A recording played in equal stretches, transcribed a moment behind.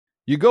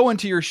You go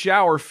into your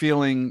shower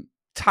feeling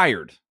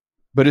tired,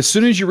 but as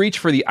soon as you reach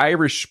for the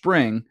Irish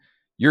Spring,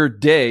 your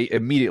day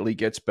immediately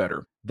gets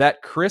better.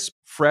 That crisp,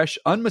 fresh,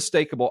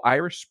 unmistakable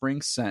Irish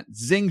Spring scent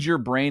zings your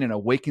brain and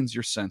awakens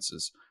your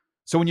senses.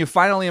 So when you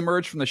finally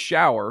emerge from the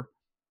shower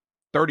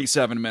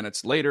 37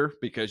 minutes later,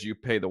 because you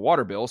pay the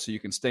water bill so you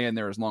can stay in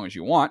there as long as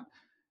you want,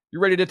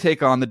 you're ready to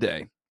take on the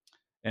day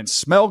and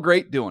smell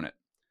great doing it.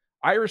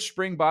 Irish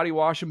Spring Body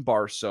Wash and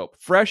Bar Soap.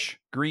 Fresh,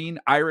 green,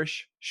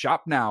 Irish.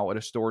 Shop now at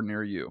a store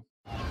near you.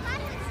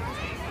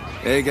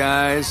 Hey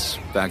guys,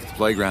 back at the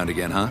playground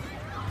again, huh?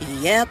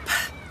 Yep.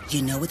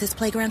 You know what this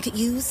playground could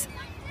use?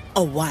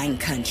 A wine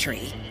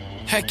country.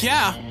 Heck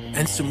yeah,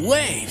 and some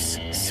waves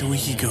so we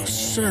could go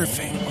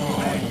surfing.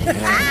 Oh,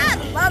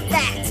 yeah. Love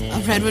that.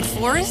 A redwood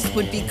forest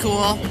would be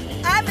cool.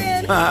 I'm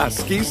in.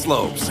 Ski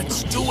slopes.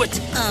 Let's do it.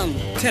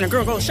 Can a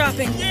girl go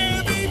shopping?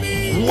 Yeah,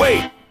 baby.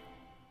 Wait!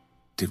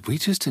 Did we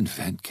just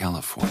invent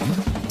California?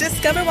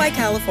 Discover why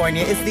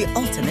California is the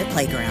ultimate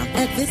playground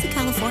at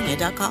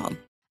visitcalifornia.com.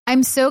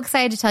 I'm so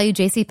excited to tell you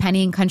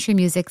JCPenney and country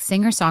music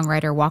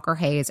singer-songwriter Walker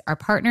Hayes are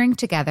partnering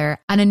together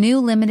on a new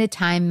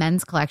limited-time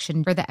men's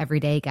collection for the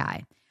everyday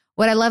guy.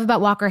 What I love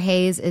about Walker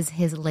Hayes is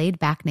his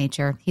laid-back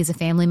nature. He's a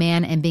family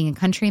man, and being a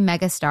country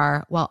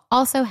megastar while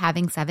also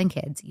having 7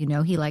 kids, you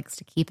know he likes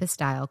to keep his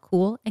style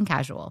cool and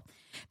casual.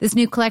 This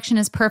new collection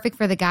is perfect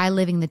for the guy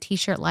living the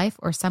t-shirt life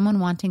or someone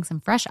wanting some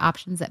fresh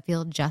options that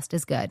feel just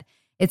as good.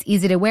 It's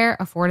easy to wear,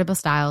 affordable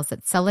styles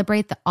that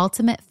celebrate the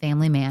ultimate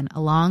family man,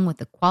 along with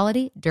the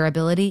quality,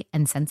 durability,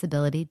 and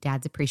sensibility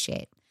dads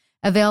appreciate.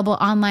 Available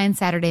online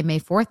Saturday, May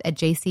 4th at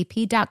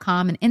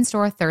jcp.com and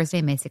in-store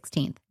Thursday, May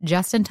 16th.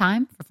 Just in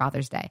time for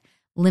Father's Day.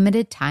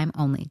 Limited time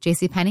only.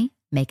 JCPenney,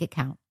 make it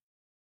count.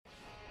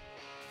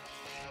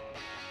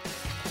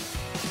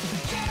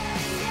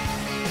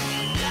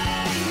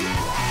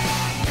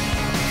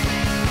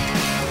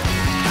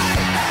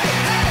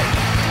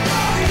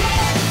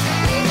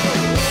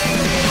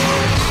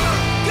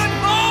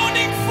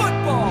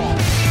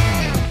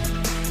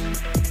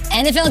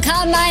 NFL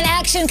Combine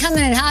action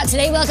coming in hot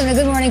today. Welcome to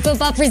Good Morning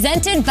Football,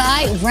 presented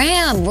by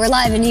Ram. We're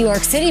live in New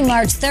York City,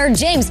 March 3rd.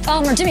 James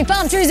Palmer, Jimmy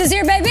Palmtrees is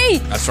here, baby.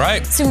 That's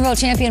right. Super Bowl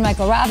champion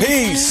Michael Robinson.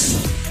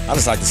 Peace. I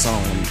just like the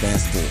song when we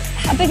dance to it.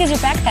 How big is your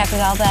backpack with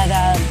all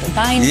that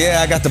binder? Yeah,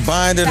 I got the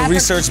binder, the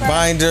research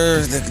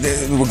binder.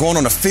 We're going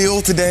on a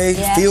field today,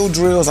 field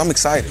drills. I'm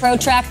excited.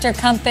 Protractor,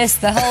 compass,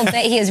 the whole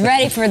day. He is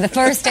ready for the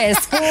first day of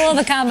school.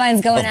 The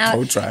Combine's going out.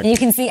 Protractor. You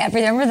can see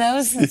everything. Remember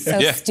those? It's so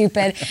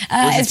stupid.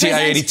 Where's the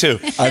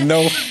TI-82? I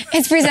know.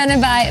 It's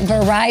presented by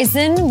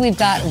Verizon. We've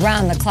got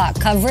round-the-clock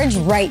coverage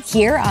right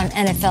here on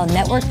NFL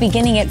Network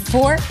beginning at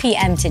 4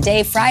 p.m.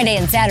 today, Friday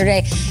and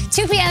Saturday,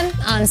 2 p.m.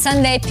 on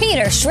Sunday.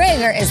 Peter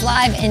Schrager is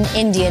live in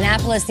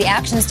Indianapolis. The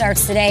action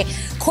starts today.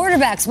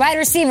 Quarterbacks, wide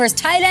receivers,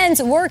 tight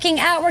ends working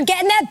out. We're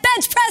getting that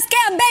bench press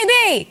cam,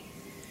 baby!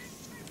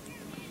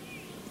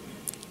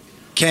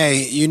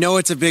 Okay, you know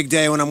it's a big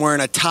day when I'm wearing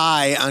a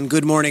tie on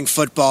Good Morning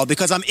Football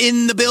because I'm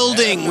in the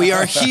building. We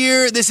are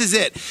here. This is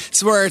it.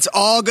 It's where it's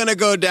all going to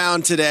go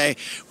down today.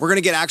 We're going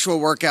to get actual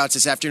workouts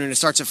this afternoon. It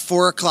starts at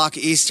 4 o'clock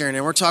Eastern,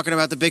 and we're talking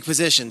about the big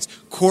positions: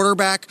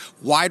 quarterback,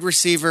 wide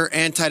receiver,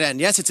 and tight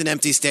end. Yes, it's an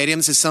empty stadium.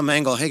 This is some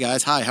angle. Hey,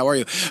 guys. Hi, how are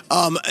you?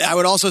 I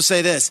would also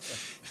say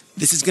this.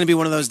 This is going to be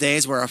one of those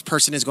days where a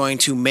person is going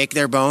to make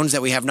their bones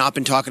that we have not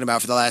been talking about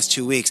for the last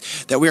 2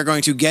 weeks, that we are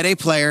going to get a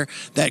player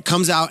that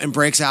comes out and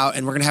breaks out,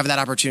 and we're going to have that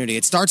opportunity.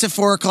 It starts at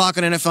 4 o'clock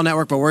on NFL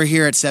Network, but we're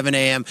here at 7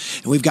 a.m.,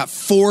 and we've got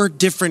 4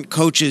 different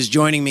coaches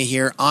joining me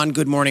here on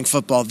Good Morning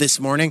Football this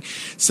morning.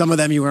 Some of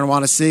them you're going to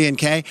want to see, and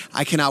Kay,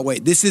 I cannot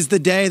wait. This is the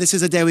day. This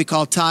is a day we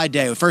call Tie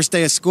Day. First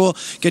day of school.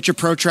 Get your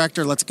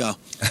protractor. Let's go.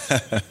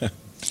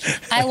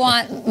 I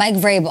want Mike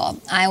Vrabel.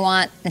 I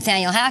want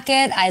Nathaniel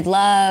Hackett. I'd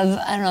love,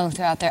 I don't know if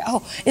they're out there.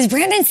 Oh, is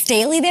Brandon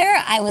Staley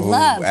there? I would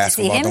love to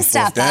see him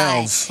stop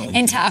by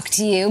and talk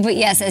to you. But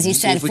yes, as you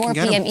said, 4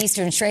 p.m.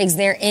 Eastern, Schrags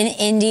there in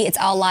Indy. It's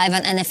all live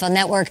on NFL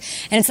Network,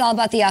 and it's all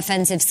about the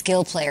offensive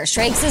skill player.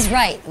 Schrags is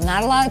right.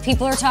 Not a lot of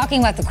people are talking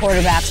about the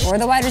quarterbacks or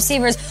the wide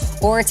receivers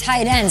or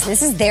tight ends.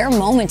 This is their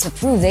moment to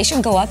prove they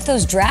should go up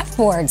those draft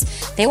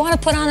boards. They want to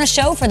put on a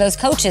show for those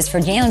coaches, for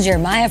Daniel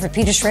Jeremiah, for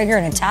Peter Schrager,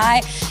 and a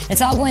tie.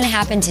 It's all going to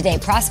happen today.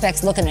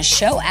 Prospects looking to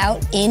show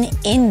out in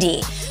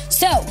Indy.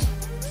 So,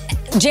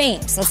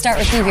 James, let's start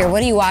with you here.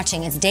 What are you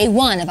watching? It's day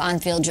 1 of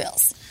on-field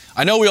drills.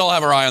 I know we all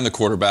have our eye on the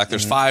quarterback.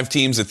 There's 5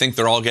 teams that think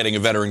they're all getting a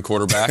veteran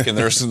quarterback, and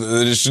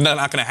it's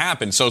not going to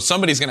happen. So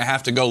somebody's going to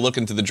have to go look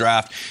into the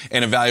draft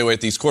and evaluate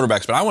these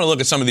quarterbacks. But I want to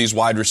look at some of these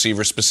wide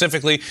receivers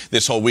specifically.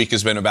 This whole week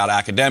has been about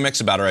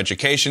academics, about our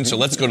education. So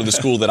let's go to the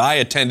school that I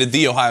attended,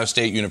 The Ohio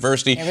State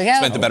University. Here we go.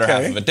 Spent the better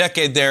half of a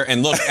decade there,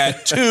 and look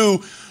at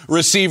 2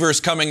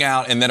 receivers coming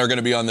out and then are going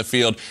to be on the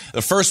field.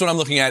 The first one I'm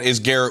looking at is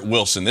Garrett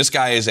Wilson. This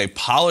guy is a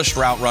polished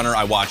route runner.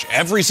 I watch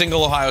every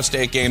single Ohio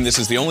State game. This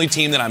is the only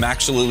team that I'm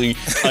absolutely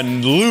a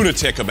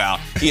lunatic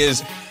about. He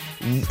is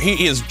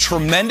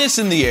tremendous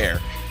in the air.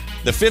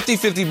 The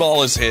 50-50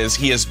 ball is his.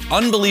 He has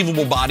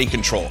unbelievable body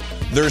control.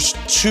 There's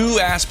 2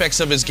 aspects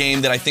of his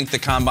game that I think the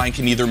Combine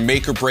can either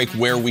make or break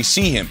where we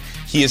see him.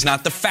 He is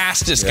not the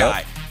fastest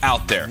guy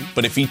out there.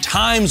 But if he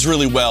times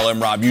really well,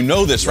 Rob, you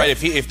know this,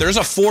 right? If there's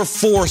a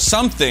 4.4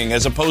 something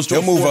as opposed to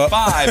a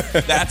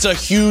 4.5, that's a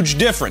huge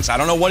difference. I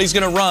don't know what he's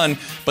going to run,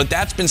 but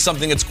that's been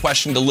something that's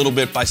questioned a little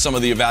bit by some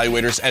of the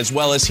evaluators, as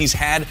well as he's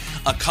had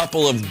a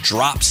couple of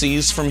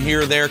dropsies from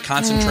here or there,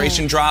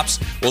 concentration drops.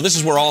 Well, this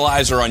is where all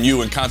eyes are on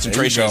you, and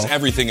concentration is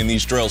everything in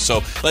these drills.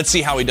 So let's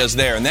see how he does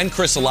there. And then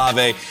Chris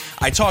Olave,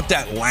 I talked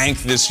at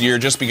length this year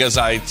just because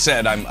I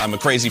said I'm a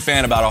crazy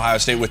fan about Ohio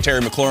State with Terry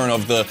McLaurin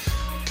of the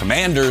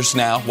Commanders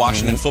now,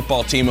 Washington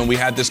football team, and we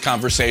had this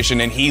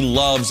conversation, and he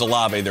loves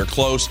Olave. They're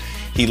close.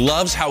 He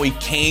loves how he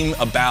came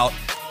about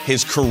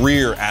his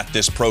career at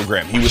this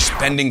program. He was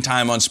spending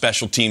time on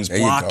special teams,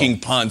 blocking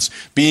punts,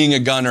 being a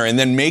gunner, and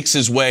then makes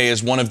his way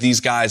as one of these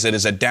guys that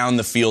is a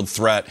down-the-field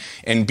threat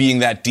and being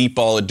that deep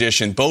ball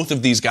addition. Both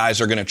of these guys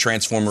are going to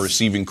transform a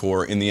receiving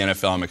core in the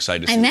NFL. I'm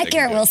excited to see. I met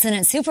Garrett Wilson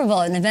at Super Bowl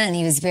at an event.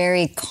 He was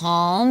very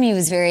calm. He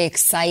was very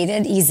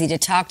excited, easy to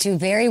talk to,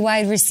 very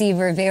wide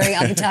receiver,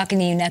 I'll be talking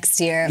to you next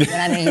year when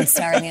I'm a huge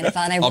star in the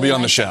NFL. And I'll be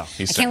on the show.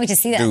 I can't wait to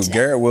see that. Dude, today.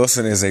 Garrett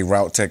Wilson is a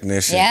route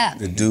technician. Yeah.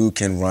 The dude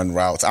can run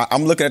routes.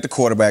 I'm looking at the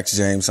quarterbacks,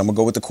 James. I'm going to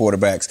go with the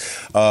quarterbacks.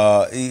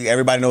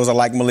 Everybody knows I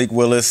like Malik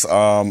Willis.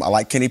 I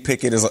like Kenny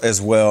Pickett as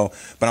well.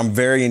 But I'm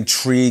very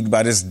intrigued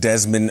by this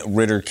Desmond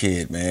Ridder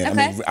kid, man.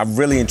 Okay. I mean, I'm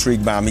really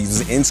intrigued by him. He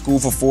was in school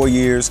for 4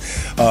 years,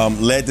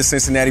 led the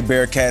Cincinnati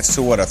Bearcats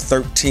to, a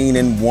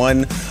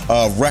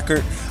 13-1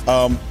 record.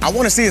 I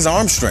want to see his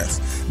arm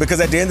strength. Because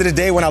at the end of the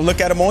day, when I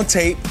look at him on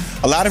tape,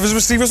 a lot of his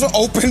receivers are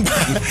open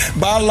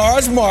by a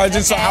large margin.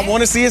 Okay. So I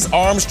want to see his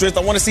arm strength.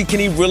 I want to see, can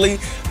he really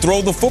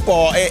throw the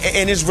football?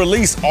 And his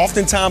release,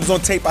 oftentimes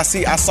on tape, I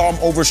saw him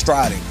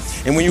overstriding.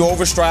 And when you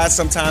overstride,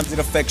 sometimes it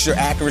affects your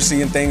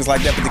accuracy and things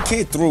like that. But the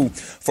kid threw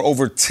for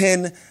over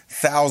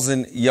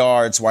 10,000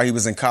 yards while he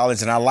was in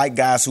college. And I like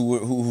guys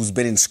who's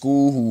been in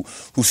school,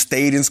 who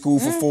stayed in school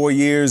for 4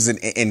 years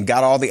and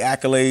got all the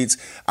accolades.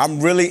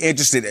 I'm really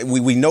interested.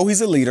 We know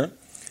he's a leader.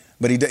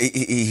 But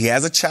he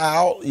has a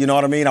child, you know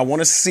what I mean? I want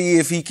to see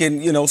if he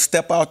can,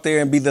 step out there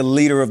and be the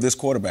leader of this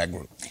quarterback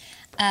group.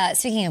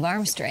 Speaking of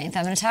arm strength,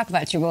 I'm going to talk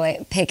about your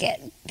boy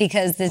Pickett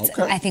because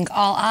I think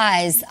all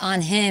eyes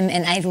on him,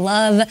 and I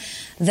love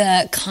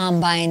the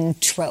combine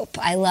trope.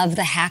 I love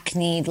the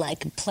hackneyed,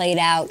 played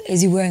out.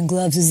 Is he wearing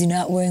gloves? Is he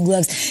not wearing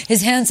gloves?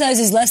 His hand size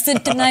is less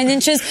than 9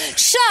 inches.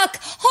 Shock!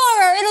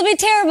 Horror! It'll be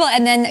terrible.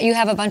 And then you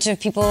have a bunch of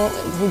people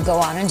who go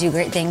on and do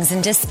great things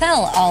and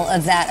dispel all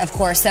of that, of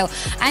course. So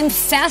I'm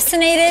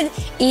fascinated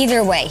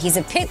either way. He's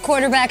a Pitt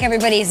quarterback,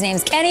 everybody. His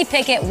name's Kenny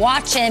Pickett.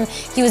 Watch him.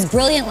 He was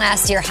brilliant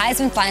last year.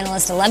 Heisman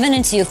finalist,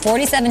 11-2,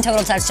 47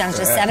 total touchdowns,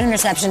 just 7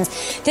 interceptions.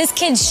 This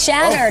kid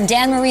shattered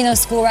Dan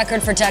Marino's school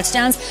record for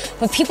touchdowns,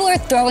 but people are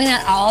throwing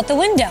that all out the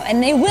window,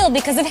 and they will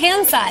because of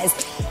hand size.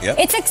 Yep.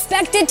 It's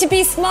expected to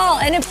be small,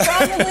 and it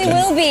probably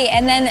will be.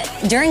 And then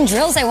during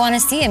drills, I want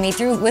to see him. He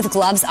threw with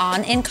gloves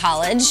on in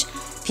college.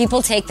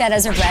 People take that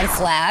as a red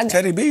flag.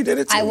 Teddy B did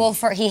it too.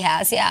 He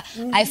has, yeah.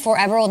 I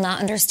forever will not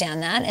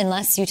understand that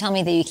unless you tell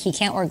me that he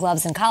can't wear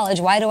gloves in college.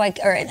 Or on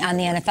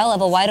the NFL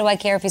level, why do I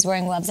care if he's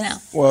wearing gloves now?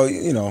 Well,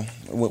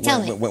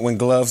 when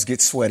gloves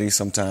get sweaty,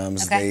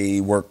 sometimes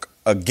they work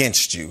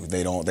against you.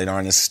 They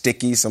aren't as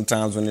sticky.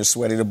 Sometimes when they're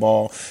sweaty, the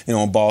ball,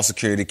 ball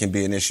security can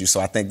be an issue.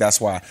 So I think that's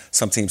why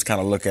some teams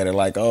kind of look at it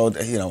like,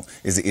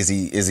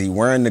 is he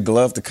wearing the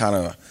glove to kind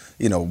of,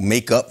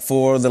 make up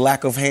for the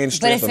lack of hand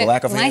strength or the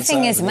lack of hand size?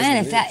 My thing is,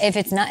 man,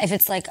 if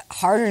it's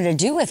harder to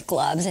do with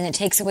gloves and it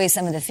takes away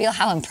some of the feel,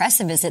 how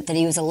impressive is it that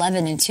he was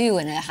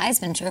 11-2 and a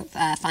Heisman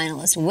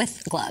finalist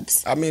with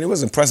gloves? I mean, it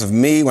was impressive.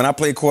 Me, when I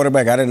played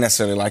quarterback, I didn't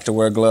necessarily like to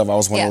wear a glove. I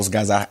was one of those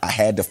guys, I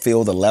had to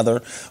feel the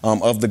leather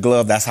of the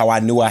glove. That's how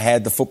I knew I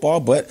had the football.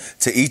 But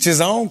to each his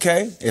own,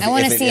 okay? I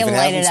want to see him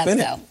light it up,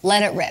 though.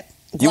 Let it rip.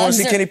 You want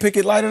to see Kenny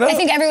Pickett light it up? I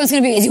think everyone's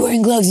going to be, is he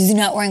wearing gloves? Is he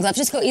not wearing gloves?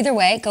 Just go either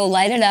way. Go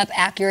light it up.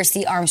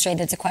 Accuracy, arm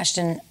strength. It's a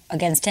question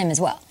against him as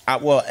well.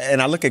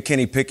 And I look at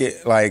Kenny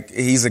Pickett like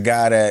he's a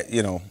guy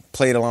that,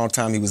 played a long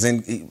time. He was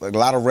in a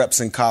lot of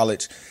reps in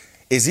college.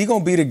 Is he going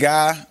to be the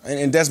guy,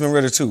 and Desmond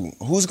Ridder too,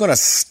 who's going to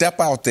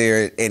step out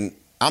there and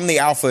I'm the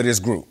alpha of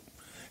this group?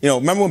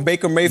 Remember when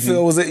Baker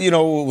Mayfield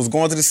was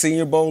going to the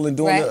Senior Bowl and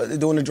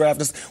doing the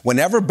draft?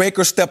 Whenever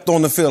Baker stepped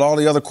on the field, all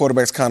the other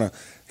quarterbacks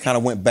kind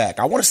of went back.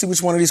 I want to see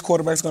which one of these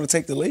quarterbacks is going to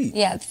take the lead.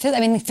 Yeah,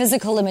 the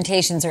physical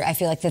limitations are, I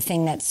feel like, the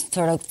thing that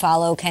sort of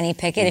follow Kenny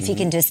Pickett. If he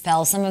can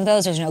dispel some of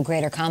those, there's no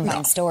greater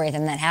combine story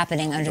than that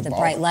happening under the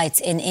bright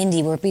lights in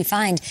Indy, where we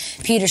find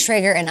Peter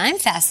Schrager. And I'm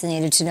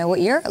fascinated to know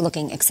what you're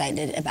looking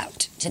excited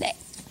about today.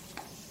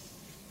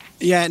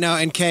 Yeah, no,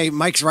 and Kay,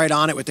 Mike's right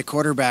on it with the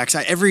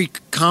quarterbacks. Every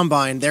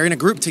combine, they're in a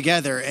group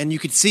together, and you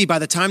could see by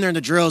the time they're in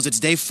the drills, it's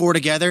day 4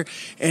 together,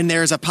 and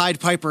there's a Pied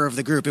Piper of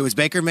the group. It was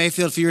Baker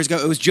Mayfield a few years ago.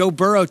 It was Joe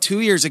Burrow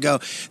 2 years ago,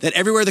 that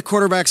everywhere the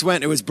quarterbacks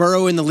went, it was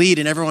Burrow in the lead,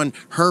 and everyone,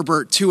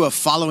 Herbert, Tua,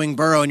 following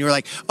Burrow, and you were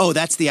like, oh,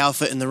 that's the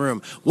alpha in the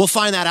room. We'll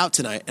find that out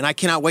tonight, and I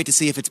cannot wait to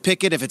see if it's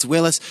Pickett, if it's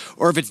Willis,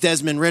 or if it's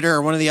Desmond Ridder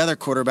or one of the other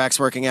quarterbacks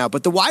working out.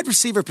 But the wide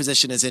receiver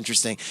position is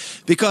interesting,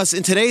 because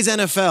in today's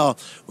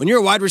NFL, when you're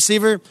a wide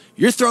receiver,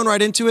 you're thrown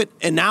right into it,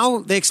 and now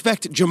they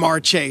expect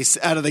Jamar Chase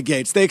out of the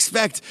gates. They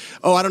expect,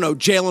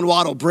 Jalen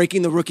Waddle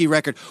breaking the rookie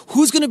record.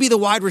 Who's going to be the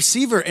wide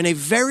receiver in a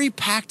very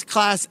packed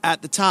class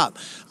at the top?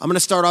 I'm going to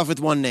start off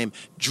with one name,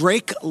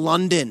 Drake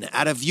London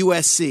out of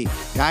USC.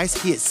 Guys,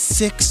 he is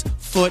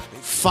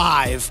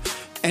 6'5"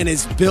 and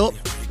is built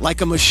like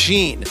a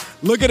machine.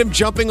 Look at him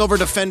jumping over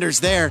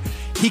defenders there.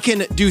 He can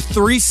do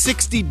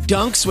 360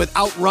 dunks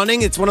without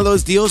running. It's one of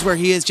those deals where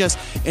he is just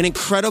an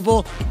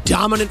incredible,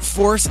 dominant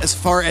force as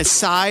far as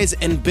size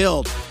and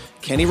build.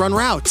 Can he run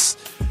routes?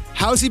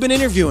 How's he been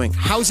interviewing?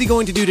 How's he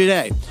going to do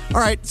today? All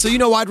right, so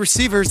wide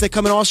receivers, they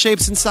come in all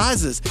shapes and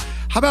sizes.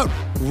 How about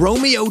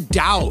Romeo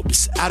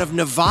Doubs out of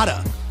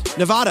Nevada?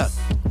 Nevada,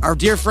 our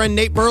dear friend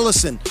Nate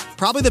Burleson,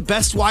 probably the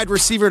best wide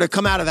receiver to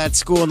come out of that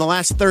school in the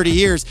last 30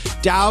 years.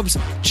 Doubs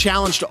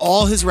challenged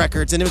all his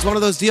records, and it was one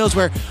of those deals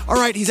where, all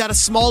right, he's at a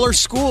smaller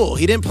school.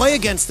 He didn't play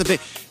against the big.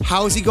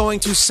 How is he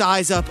going to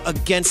size up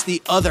against the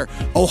other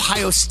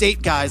Ohio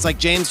State guys like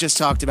James just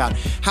talked about?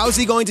 How is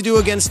he going to do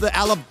against the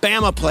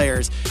Alabama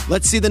players?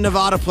 Let's see the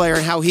Nevada player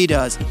and how he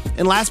does.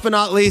 And last but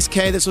not least,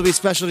 Kay, this will be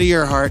special to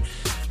your heart.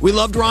 We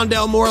loved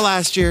Rondale Moore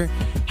last year.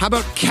 How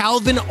about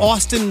Calvin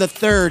Austin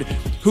III,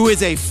 who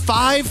is a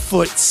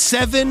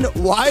 5'7"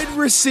 wide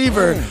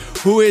receiver,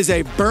 who is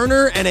a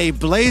burner and a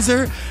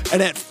blazer,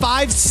 and at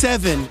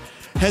 5'7"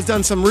 has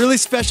done some really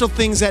special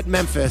things at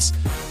Memphis,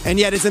 and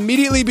yet is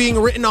immediately being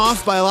written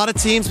off by a lot of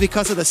teams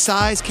because of the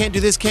size. Can't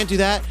do this, can't do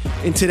that.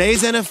 In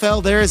today's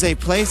NFL, there is a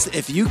place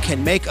if you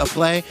can make a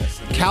play.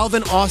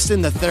 Calvin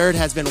Austin III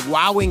has been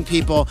wowing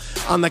people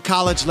on the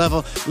college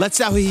level. Let's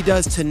see how he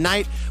does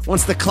tonight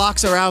once the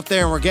clocks are out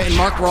there and we're getting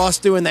Mark Ross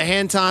doing the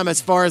hand time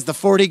as far as the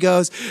 40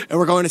 goes, and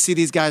we're going to see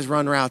these guys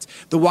run routes.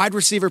 The wide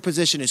receiver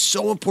position is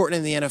so important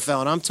in the NFL,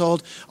 and I'm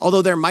told,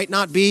 although there might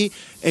not be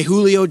a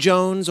Julio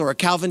Jones or a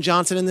Calvin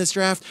Johnson in this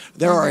draft,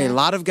 there are a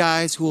lot of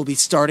guys who will be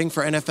starting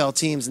for NFL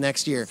teams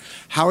next year.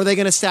 How are they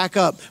going to stack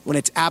up when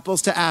it's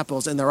apples to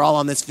apples and they're all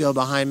on this field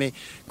behind me?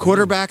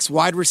 Quarterbacks,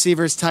 wide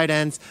receivers, tight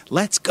ends.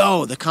 Let's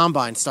go. The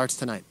Combine starts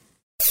tonight.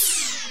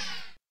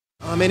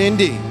 I'm in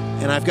Indy,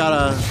 and I've got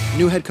a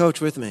new head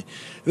coach with me.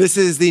 This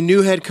is the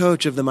new head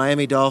coach of the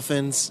Miami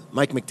Dolphins,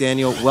 Mike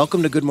McDaniel.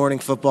 Welcome to Good Morning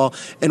Football,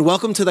 and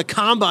welcome to the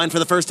Combine for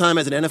the first time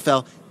as an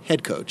NFL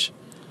head coach.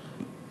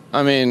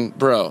 I mean,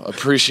 bro,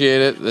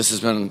 appreciate it. This has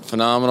been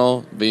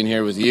phenomenal, being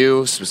here with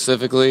you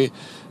specifically,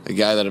 a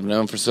guy that I've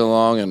known for so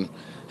long and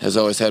has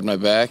always had my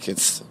back.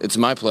 It's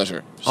my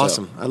pleasure. So.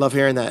 Awesome. I love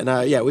hearing that.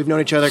 And we've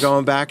known each other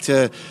going back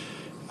to,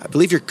 I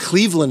believe your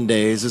Cleveland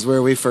days is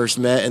where we first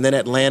met, and then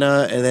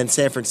Atlanta, and then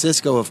San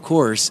Francisco, of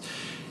course.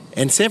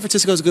 And San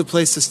Francisco is a good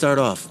place to start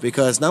off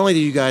because not only did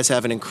you guys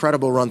have an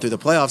incredible run through the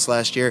playoffs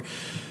last year,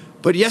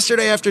 but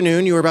yesterday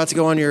afternoon, you were about to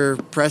go on your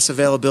press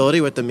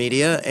availability with the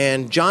media,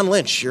 and John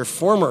Lynch, your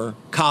former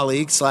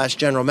colleague /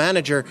 general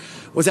manager,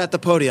 was at the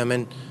podium.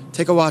 And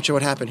take a watch of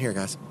what happened here,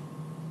 guys.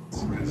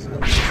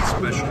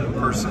 Special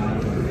person,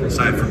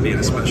 aside from being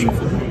a special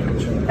football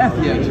coach. F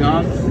yeah,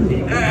 John.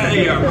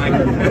 Hey, yeah, Mike.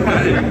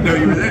 I didn't know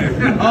you were there.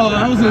 Oh,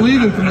 I wasn't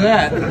leaving for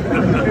that.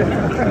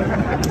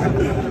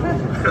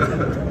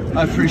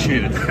 I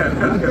appreciate it.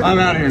 I'm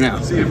out of here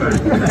now. See you, buddy.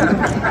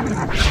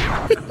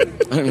 I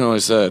don't know what I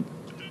said.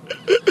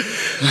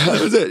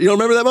 That was it. You don't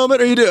remember that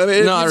moment, or you do? I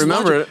mean, no, I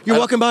remember it. You're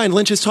walking by and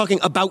Lynch is talking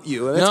about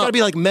you. It's got to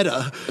be like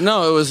meta.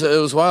 No, it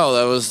was wild.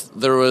 I was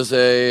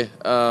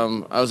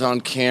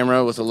on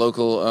camera with a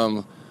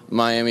local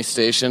Miami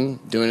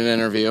station doing an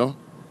interview.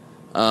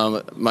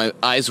 My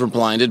eyes were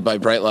blinded by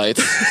bright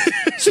lights,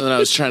 so then I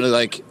was trying to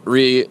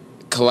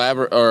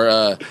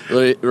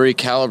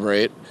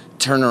recalibrate,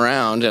 turn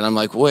around, and I'm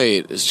like,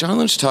 wait, is John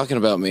Lynch talking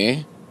about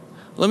me?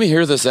 Let me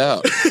hear this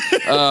out.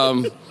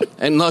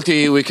 And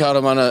lucky we caught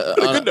him on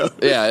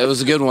it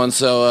was a good one.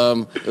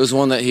 So it was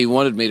one that he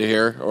wanted me to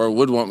hear or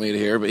would want me to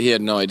hear, but he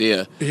had no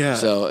idea. Yeah.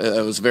 So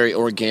it was very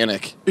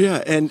organic.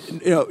 Yeah, and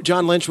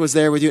John Lynch was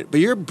there with you,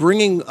 but you're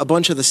bringing a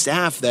bunch of the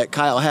staff that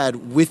Kyle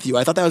had with you.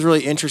 I thought that was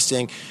really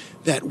interesting,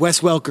 that Wes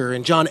Welker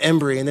and John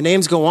Embry, and the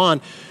names go on,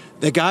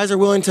 the guys are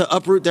willing to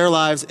uproot their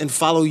lives and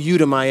follow you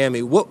to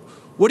Miami. What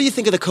do you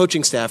think of the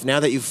coaching staff now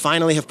that you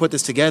finally have put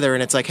this together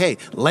and it's like, hey,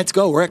 let's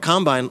go. We're at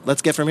Combine.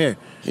 Let's get from here.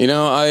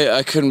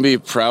 I couldn't be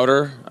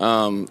prouder.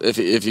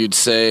 If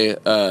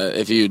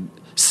you'd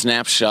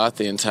snapshot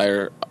the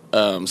entire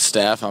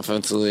staff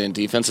offensively and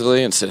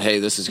defensively and said, hey,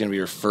 this is going to be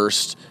your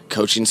first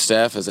coaching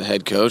staff as a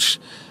head coach,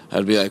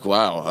 I'd be like,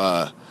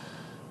 wow,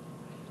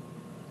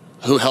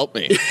 who helped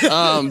me?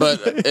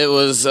 But it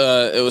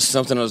was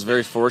something I was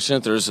very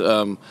fortunate. There's,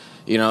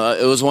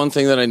 it was one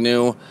thing that I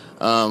knew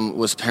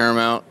was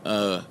paramount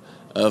of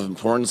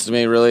importance to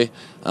me, really,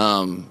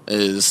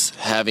 is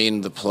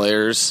having the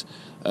players.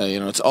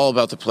 It's all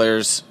about the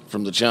players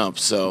from the jump.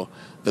 So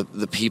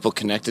the people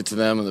connected to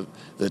them and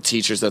the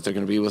teachers that they're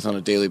going to be with on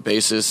a daily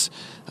basis,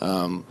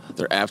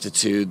 their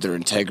aptitude, their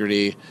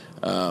integrity,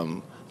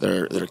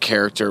 their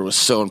character was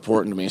so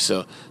important to me.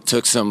 So it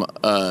took some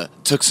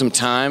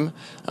time.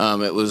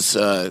 It was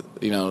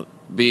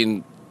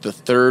being the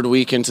third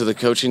week into the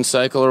coaching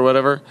cycle or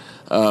whatever.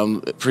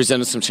 It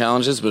presented some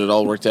challenges, but it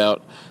all worked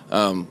out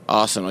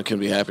awesome. I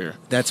couldn't be happier.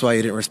 That's why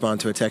you didn't respond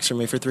to a text from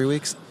me for 3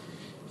 weeks?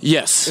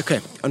 Yes.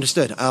 Okay,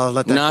 understood. I'll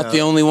let that go. Not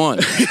the only one.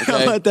 Okay?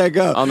 I'll let that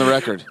go. On the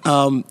record.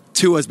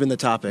 Tua's been the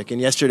topic, and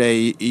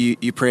yesterday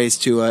you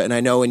praised Tua, and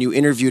I know when you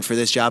interviewed for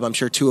this job, I'm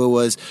sure Tua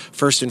was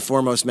first and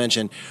foremost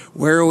mentioned.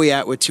 Where are we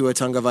at with Tua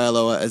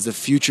Tagovailoa as the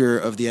future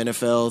of the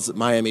NFL's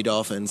Miami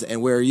Dolphins,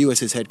 and where are you as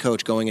his head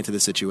coach going into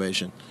this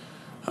situation?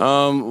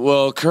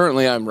 Well,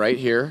 currently I'm right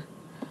here.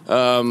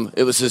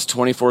 It was his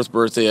 24th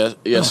birthday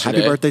yesterday. Oh,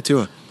 happy birthday,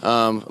 Tua.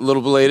 A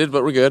little belated,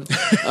 but we're good.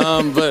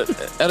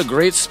 But at a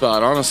great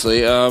spot,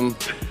 honestly.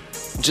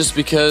 Just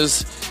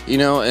because, in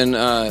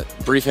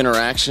brief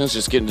interactions,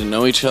 just getting to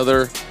know each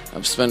other,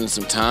 I'm spending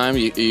some time.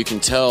 You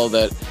can tell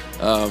that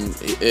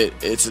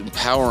it's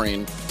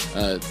empowering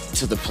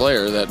to the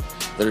player that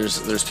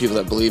there's people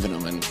that believe in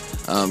him. And,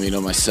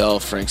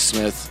 myself, Frank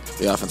Smith,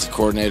 the offensive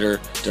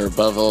coordinator, Derek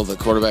Bevell, the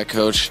quarterback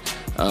coach,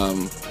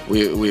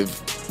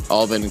 we've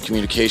all been in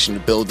communication to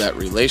build that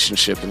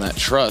relationship and that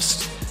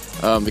trust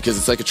because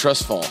it's like a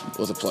trust fall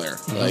with a player.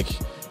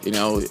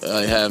 Mm-hmm.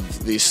 I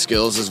have these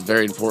skills. It's a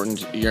very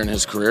important year in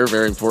his career,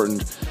 very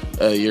important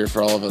year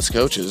for all of us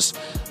coaches.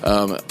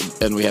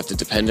 And we have to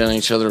depend on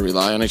each other,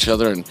 rely on each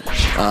other. And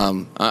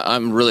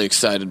I'm really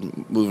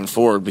excited moving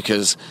forward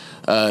because,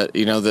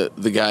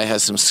 the guy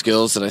has some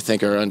skills that I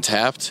think are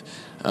untapped.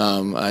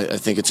 I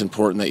think it's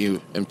important that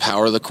you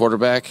empower the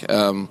quarterback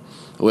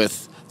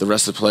with the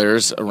rest of the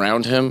players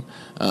around him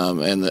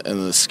and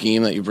the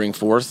scheme that you bring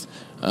forth.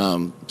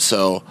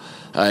 So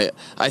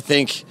I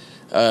think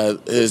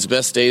his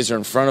best days are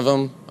in front of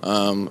him,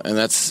 and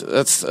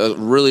that's a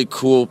really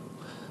cool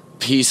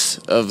piece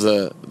of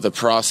the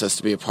process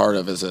to be a part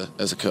of as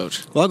a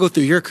coach. Well, I'll go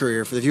through your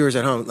career for the viewers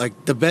at home.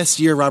 Like the best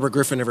year Robert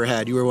Griffin ever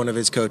had, you were one of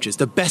his coaches.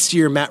 The best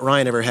year Matt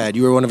Ryan ever had,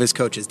 you were one of his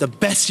coaches. The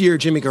best year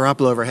Jimmy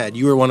Garoppolo ever had,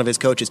 you were one of his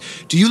coaches.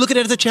 Do you look at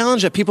it as a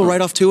challenge that people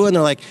write off Tua and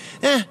they're like,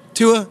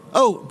 Tua,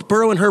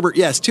 Burrow and Herbert,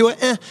 yes, Tua,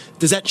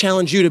 Does that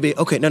challenge you to be,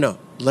 okay, no,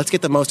 let's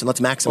get the most and let's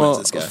maximize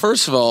this guy?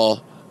 First of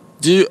all,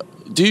 do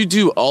you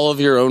do all of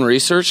your own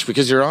research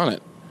because you're on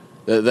it?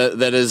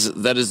 That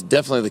is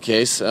definitely the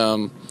case.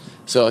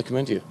 So I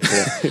commend you.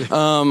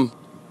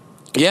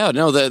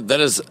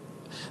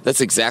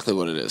 That's exactly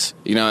what it is.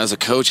 As a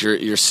coach,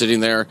 you're sitting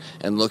there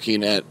and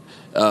looking at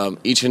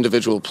each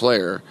individual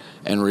player,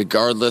 and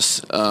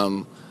regardless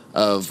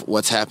of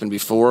what's happened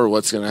before or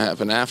what's going to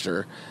happen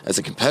after, as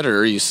a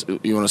competitor, you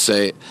want to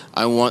say,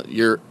 I want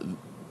your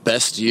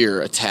best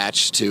year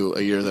attached to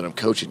a year that I'm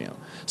coaching you.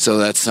 So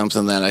that's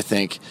something that I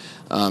think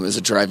is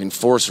a driving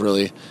force,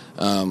 really,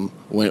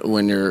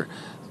 when you're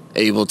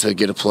able to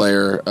get a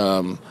player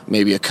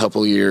maybe a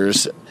couple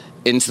years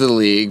into the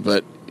league,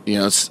 but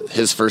it's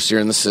his first year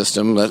in the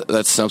system.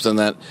 That's something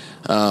that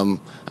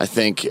I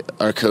think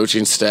our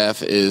coaching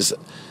staff is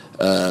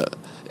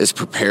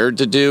prepared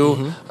to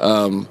do,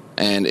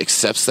 and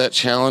accepts that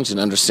challenge and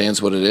understands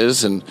what it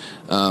is, and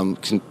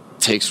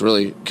takes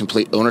really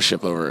complete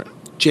ownership over it.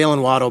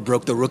 Jalen Waddle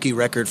broke the rookie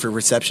record for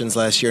receptions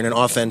last year in an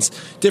offense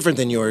different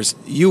than yours.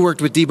 You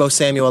worked with Deebo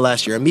Samuel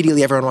last year.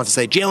 Immediately everyone wants to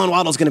say, Jalen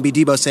Waddle's going to be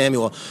Deebo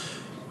Samuel.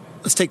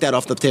 Let's take that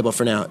off the table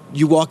for now.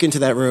 You walk into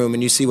that room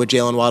and you see what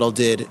Jalen Waddle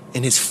did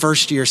in his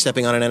first year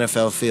stepping on an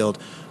NFL field.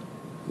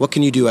 What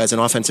can you do as an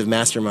offensive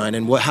mastermind,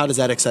 and how does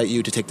that excite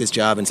you to take this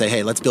job and say,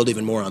 hey, let's build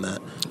even more on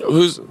that?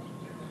 Who's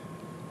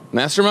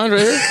mastermind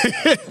right here?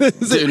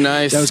 Dude,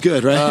 nice. That was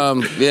good, right?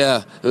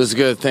 Yeah, it was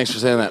good. Thanks for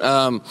saying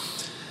that.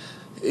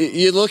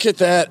 You look at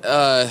that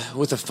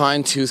with a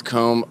fine-tooth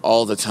comb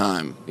all the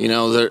time.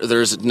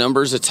 There's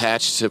numbers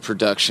attached to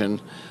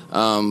production,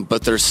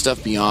 but there's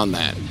stuff beyond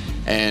that.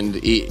 And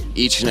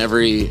each and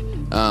every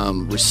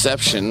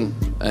reception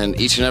and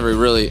each and every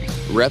really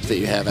rep that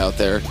you have out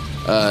there,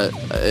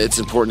 it's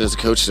important as a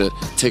coach to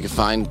take a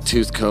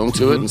fine-tooth comb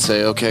to it and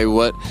say, okay,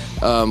 what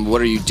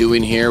are you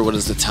doing here? What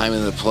is the timing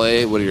of the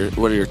play? What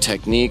are your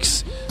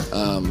techniques?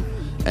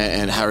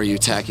 And how are you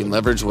attacking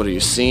leverage? What are you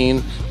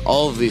seeing?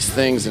 All of these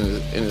things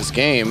in his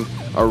game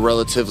are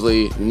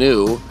relatively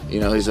new. He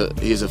has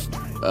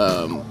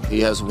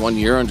 1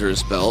 year under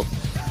his belt,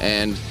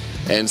 and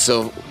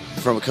so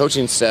from a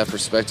coaching staff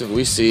perspective,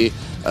 we see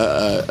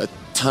a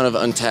ton of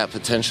untapped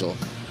potential.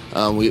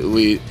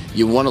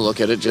 You want to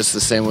look at it just the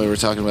same way we're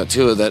talking about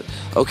Tua, that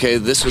okay,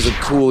 this was a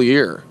cool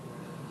year,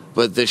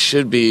 but this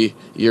should be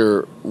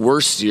your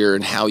worst year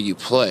in how you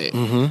play.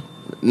 Mm-hmm.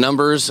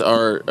 Numbers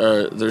are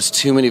there's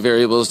too many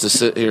variables to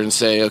sit here and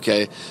say,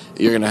 okay,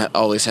 you're going to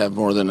always have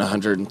more than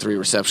 103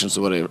 receptions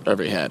or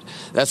whatever you had.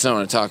 That's not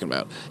what I'm talking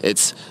about.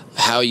 It's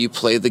how you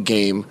play the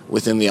game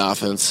within the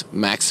offense,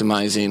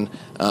 maximizing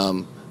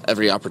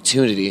every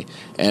opportunity.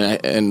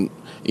 And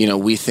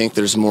we think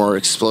there's more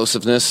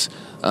explosiveness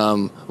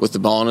with the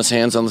ball in his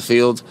hands on the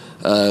field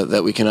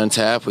that we can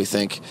untap. We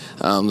think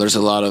there's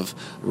a lot of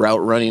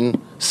route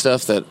running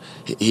stuff that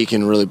he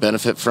can really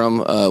benefit from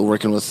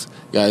working with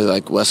guys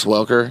like Wes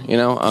Welker,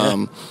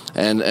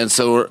 and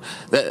so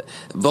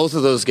both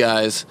of those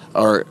guys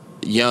are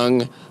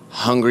young,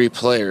 hungry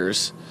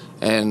players,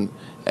 and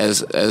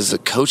as a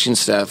coaching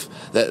staff,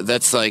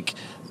 that's like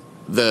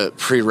the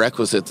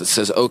prerequisite that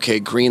says, okay,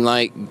 green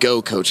light,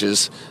 go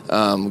coaches,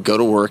 go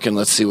to work and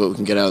let's see what we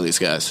can get out of these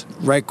guys.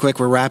 Right quick,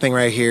 we're wrapping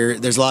right here.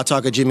 There's a lot of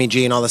talk of Jimmy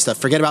G and all this stuff.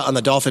 Forget about on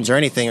the Dolphins or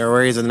anything or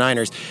where he's in the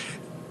Niners.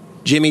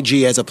 Jimmy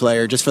G as a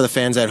player, just for the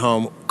fans at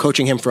home,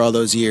 coaching him for all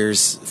those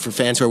years, for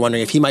fans who are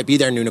wondering if he might be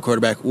their new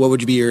quarterback, what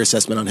would be your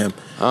assessment on him?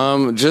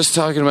 Just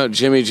talking about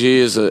Jimmy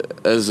G as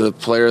a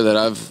player that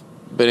I've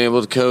been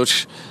able to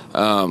coach,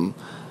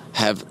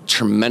 have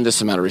tremendous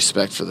amount of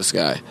respect for this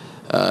guy.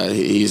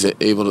 He's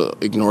able to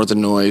ignore the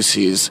noise.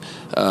 He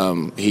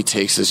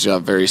takes his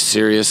job very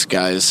serious.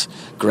 Guys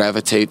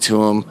gravitate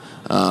to him.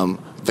 I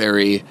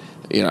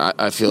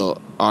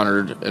feel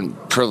honored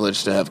and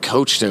privileged to have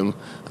coached him.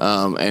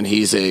 And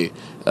he's a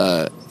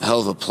hell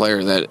of a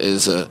player that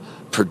is a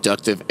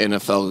productive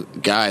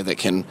NFL guy that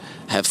can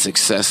have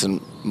success in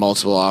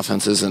multiple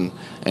offenses and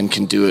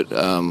can do it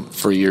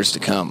for years to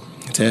come.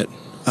 That's it.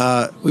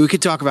 We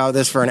could talk about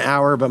this for an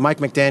hour, but Mike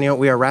McDaniel,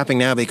 we are wrapping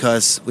now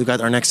because we've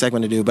got our next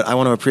segment to do. But I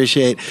want to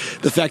appreciate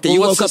the fact that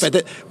you woke up at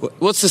the...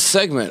 What's the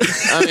segment?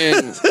 I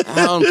mean,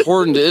 how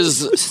important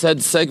is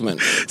said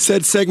segment?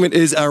 Said segment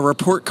is our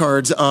report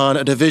cards on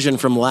a division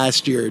from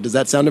last year. Does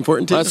that sound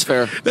important to you? That's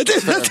fair.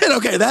 That's it.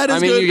 Okay, that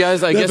is good. You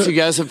guys, I guess you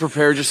guys have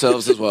prepared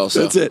yourselves as well.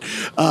 So. That's it.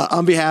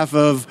 On behalf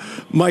of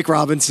Mike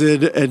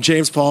Robinson and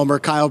James Palmer,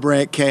 Kyle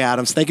Brandt, Kay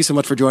Adams, thank you so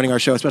much for joining our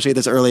show, especially at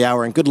this early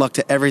hour, and good luck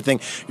to everything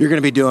you're going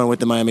to be doing with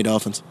the Miami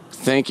Dolphins.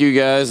 Thank you,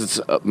 guys.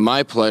 It's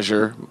my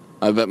pleasure.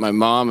 I bet my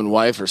mom and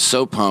wife are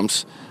so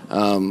pumped.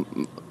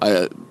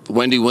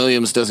 Wendy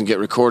Williams doesn't get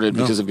recorded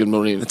because of Good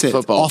Morning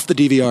Football. Off the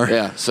DVR.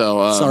 Yeah,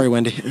 so... sorry,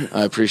 Wendy.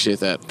 I appreciate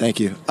that. Thank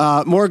you.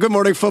 More Good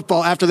Morning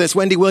Football after this.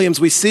 Wendy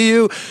Williams, we see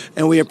you,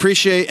 and we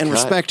appreciate and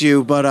respect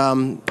you, but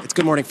it's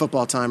Good Morning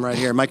Football time right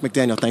here. Mike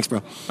McDaniel, thanks,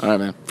 bro. All right,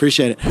 man.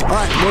 Appreciate it. All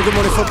right, more Good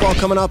Morning Football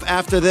coming up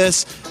after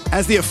this.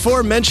 As the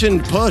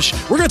aforementioned push,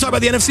 we're going to talk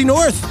about the NFC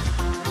North.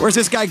 Where's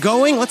this guy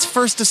going? Let's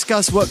first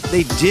discuss what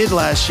they did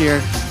last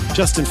year.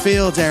 Justin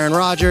Fields, Aaron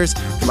Rodgers.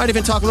 We might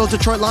even talk a little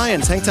Detroit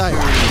Lions. Hang tight.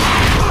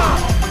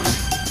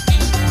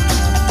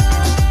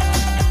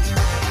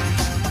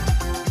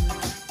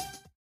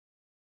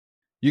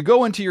 You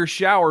go into your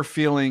shower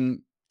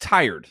feeling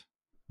tired,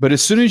 but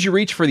as soon as you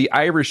reach for the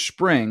Irish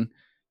Spring,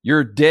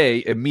 your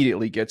day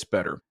immediately gets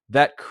better.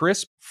 That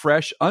crisp,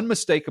 fresh,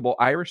 unmistakable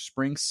Irish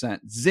Spring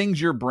scent zings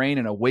your brain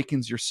and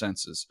awakens your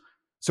senses.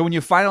 So when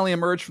you finally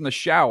emerge from the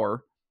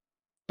shower,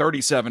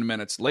 37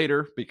 minutes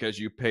later, because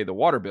you pay the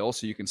water bill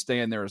so you can stay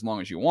in there as long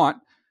as you want,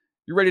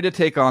 you're ready to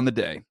take on the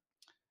day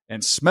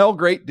and smell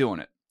great doing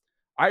it.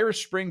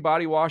 Irish Spring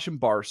Body Wash and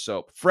Bar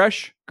Soap.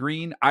 Fresh,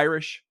 green,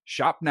 Irish.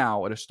 Shop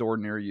now at a store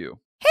near you.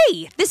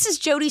 Hey, this is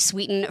Jody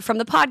Sweeten from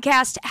the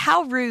podcast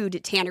How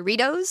Rude,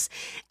 Tanneritos.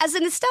 As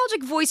a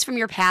nostalgic voice from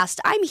your past,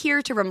 I'm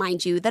here to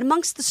remind you that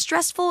amongst the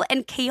stressful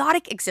and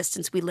chaotic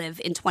existence we live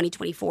in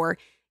 2024,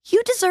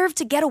 you deserve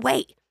to get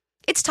away.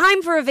 It's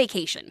time for a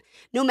vacation,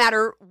 no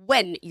matter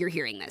when you're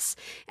hearing this.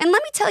 And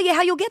let me tell you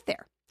how you'll get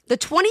there. The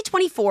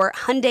 2024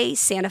 Hyundai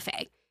Santa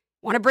Fe.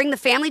 Want to bring the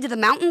family to the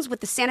mountains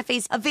with the Santa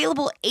Fe's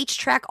available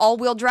H-Track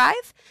all-wheel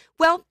drive?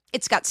 Well,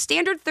 it's got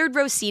standard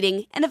third-row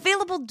seating and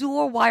available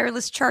dual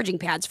wireless charging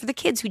pads for the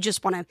kids who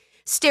just want to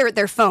stare at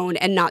their phone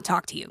and not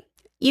talk to you.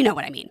 You know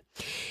what I mean.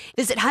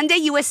 Visit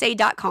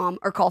HyundaiUSA.com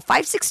or call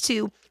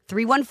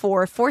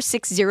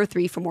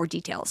 562-314-4603 for more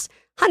details.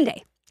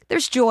 Hyundai,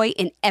 there's joy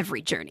in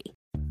every journey.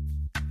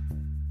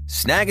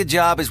 Snag a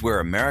Job is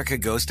where America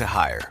goes to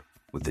hire,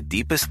 with the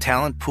deepest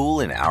talent pool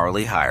in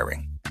hourly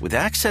hiring. With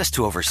access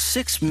to over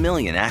 6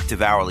 million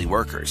active hourly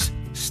workers,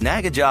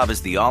 Snag a Job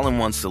is the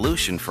all-in-one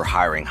solution for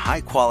hiring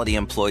high-quality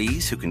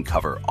employees who can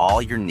cover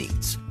all your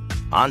needs.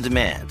 On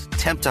demand,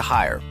 temp to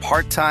hire,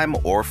 part-time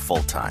or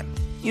full-time.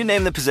 You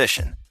name the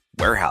position.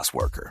 Warehouse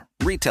worker,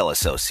 retail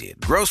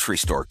associate, grocery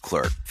store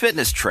clerk,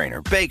 fitness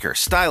trainer, baker,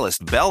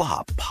 stylist,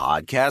 bellhop,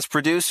 podcast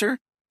producer.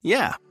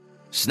 Yeah,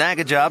 Snag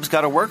a Job's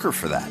got a worker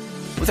for that.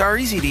 With our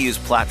easy-to-use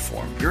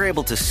platform, you're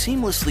able to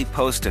seamlessly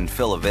post and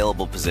fill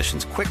available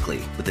positions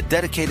quickly with a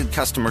dedicated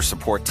customer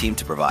support team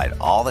to provide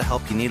all the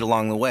help you need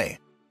along the way.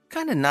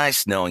 Kind of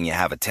nice knowing you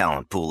have a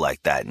talent pool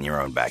like that in your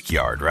own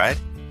backyard,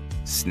 right?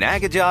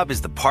 Snag a Job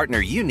is the partner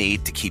you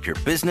need to keep your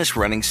business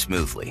running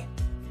smoothly.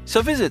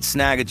 So visit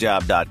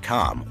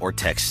snagajob.com or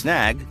text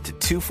SNAG to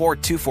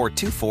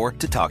 242424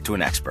 to talk to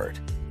an expert.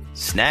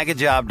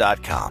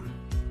 Snagajob.com,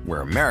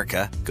 where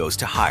America goes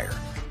to hire.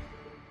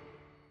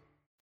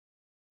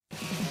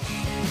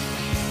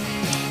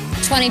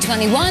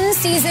 2021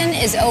 season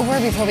is over.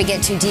 Before we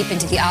get too deep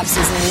into the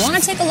offseason, we want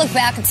to take a look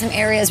back at some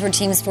areas where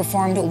teams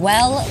performed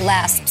well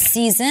last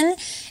season.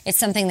 It's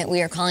something that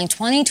we are calling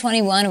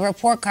 2021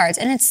 report cards.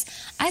 And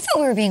I thought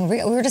we were being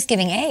real. We were just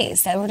giving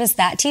A's. What is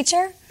that,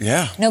 teacher?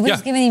 Yeah.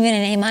 Nobody's given even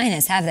an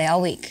A-, have they,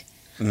 all week?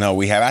 No,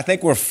 we have. I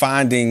think we're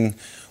finding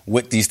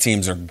what these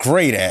teams are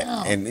great at,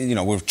 and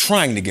we're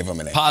trying to give them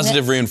an edge.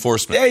 Positive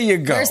reinforcement. There you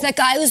go. There's that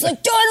guy who's like,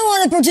 I don't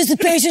want a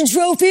participation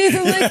trophy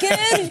for my kid.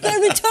 It's got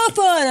to be tough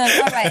on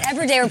him. All right,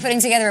 every day we're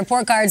putting together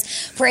report cards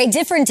for a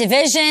different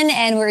division,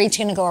 and we're each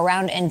going to go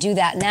around and do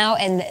that now.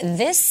 And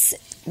this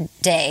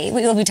day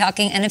we will be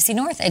talking NFC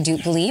North, I do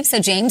believe. So,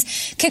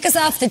 James, kick us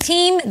off the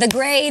team, the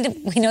grade.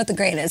 We know what the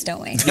grade is,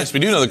 don't we? Yes, we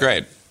do know the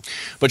grade.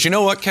 But you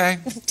know what, Kay?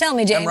 Tell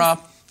me, James. And Rob,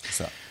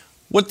 what's up?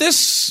 What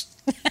this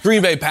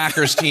Green Bay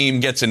Packers team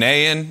gets an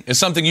A in is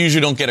something you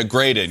usually don't get a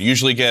grade in. You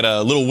usually get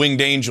a little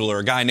winged angel or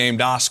a guy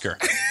named Oscar.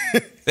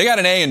 They got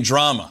an A in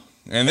drama.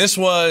 And this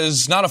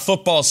was not a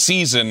football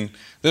season.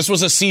 This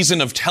was a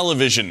season of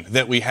television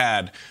that we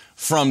had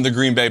from the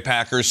Green Bay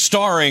Packers,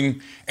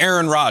 starring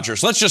Aaron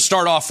Rodgers. Let's just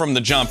start off from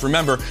the jump.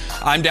 Remember,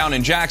 I'm down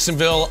in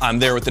Jacksonville. I'm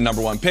there with the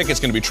number 1 pick.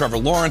 It's going to be Trevor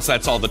Lawrence.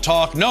 That's all the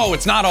talk. No,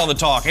 it's not all the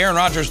talk. Aaron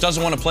Rodgers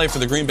doesn't want to play for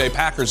the Green Bay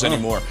Packers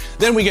anymore.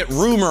 Then we get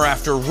rumor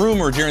after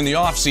rumor during the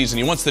offseason.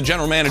 He wants the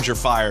general manager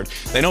fired.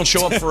 They don't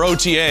show up for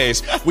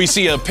OTAs. We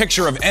see a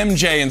picture of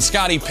MJ and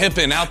Scottie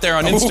Pippen out there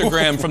on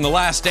Instagram from The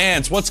Last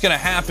Dance. What's going to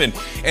happen?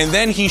 And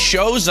then he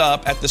shows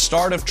up at the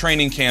start of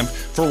training camp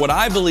for what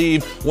I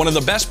believe one of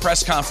the best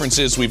press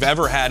conferences we've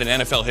ever had in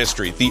NFL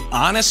history. The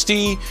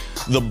honesty,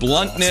 the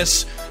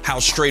bluntness, how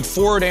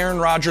straightforward Aaron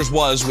Rodgers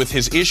was with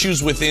his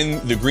issues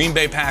within the Green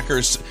Bay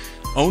Packers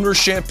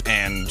ownership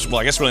and,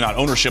 well, I guess really not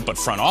ownership, but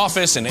front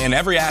office and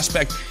every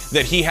aspect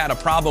that he had a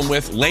problem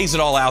with, lays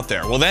it all out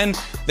there. Well, then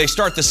they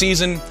start the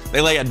season,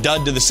 they lay a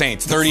dud to the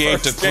Saints,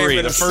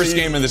 38-3, the first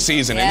game of the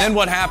season. Yeah. And then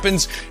what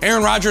happens?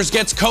 Aaron Rodgers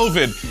gets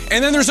COVID.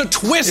 And then there's a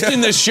twist in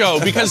this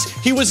show because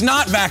he was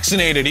not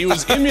vaccinated. He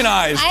was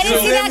immunized. I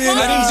didn't see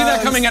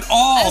that coming at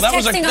all. That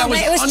was unbelievable.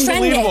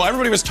 Trending.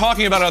 Everybody was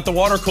talking about it at the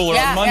water cooler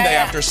on Monday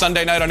after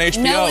Sunday night on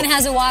HBO. No one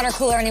has a water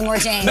cooler anymore,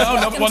 James.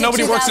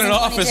 Nobody works in an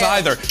office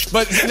either.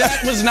 But that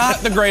was not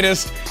the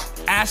greatest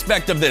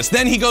aspect of this.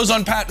 Then he goes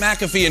on Pat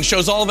McAfee and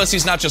shows all of us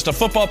he's not just a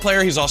football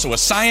player, he's also a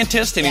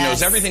scientist, and he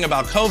knows everything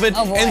about COVID.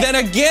 Oh, and then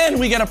again,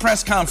 we get a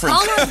press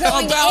conference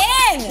about.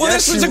 Well,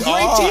 this was a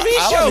great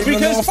TV show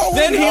because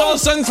then he all of a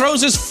sudden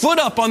throws his foot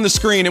up on the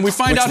screen, and we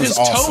find out his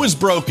toe is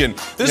broken.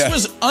 This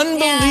was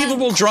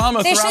unbelievable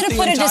drama throughout the entire season. They should have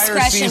put a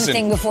discretion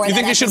thing before that. You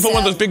think they should put one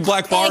of those big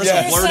black bars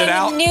and blurt it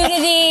out?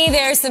 Nudity,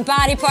 there's some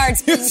body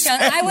parts being shown.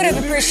 I would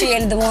have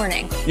appreciated the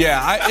warning.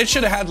 Yeah, it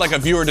should have had like a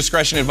viewer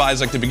discretion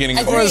advised like the beginning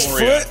of the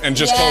story and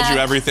just told you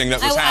everything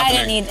that was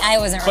happening. I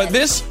wasn't ready. But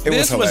this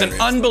was an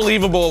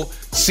unbelievable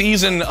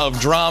season of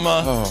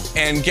drama.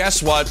 And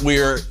guess what?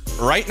 We're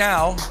right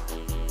now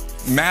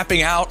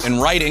mapping out and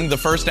writing the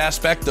first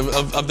aspect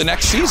of the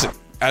next season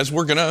as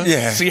we're going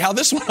to see how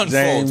this one unfolds.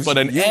 James, but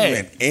an you A.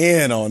 went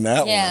in on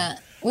that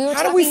one.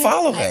 How do we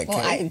follow that,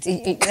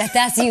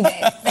 that's you,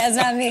 babe. That's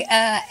not me.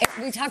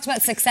 We talked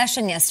about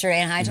Succession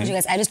yesterday, and I told you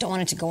guys I just don't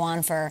want it to go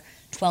on for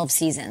 12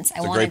 seasons.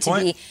 I want it to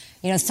be...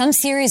 some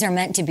series are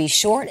meant to be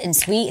short and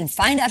sweet and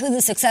find out who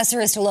the successor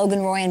is to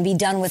Logan Roy and be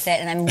done with it.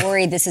 And I'm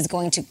worried this is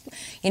going to,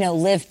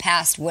 live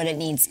past what it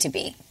needs to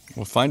be.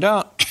 We'll find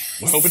out.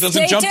 We hope it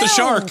doesn't jump the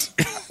shark.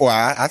 Well,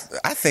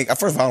 I think,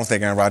 first of all, I don't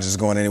think Aaron Rodgers is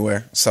going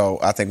anywhere. So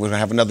I think we're going to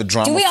have another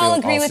drama. Do we all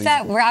agree with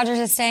that? Rodgers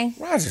is staying?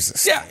 Rodgers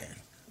is staying. Yeah.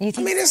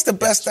 It's the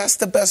best. That's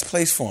the best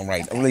place for him,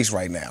 at least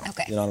right now.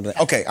 Okay. You know what I'm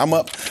saying? Okay, I'm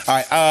up. All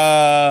right.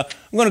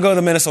 I'm going to go to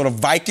the Minnesota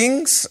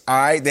Vikings. All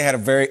right. They had a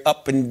very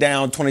up and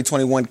down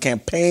 2021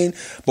 campaign,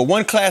 but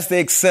one class they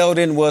excelled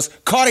in was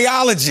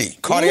cardiology.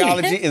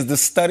 Cardiology is the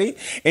study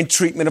and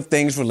treatment of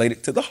things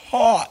related to the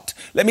heart.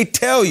 Let me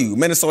tell you,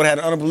 Minnesota had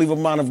an unbelievable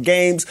amount of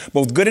games,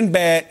 both good and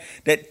bad,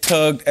 that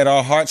tugged at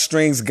our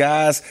heartstrings,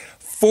 guys.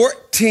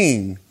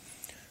 14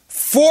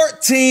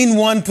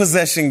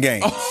 one-possession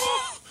games.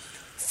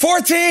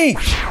 14!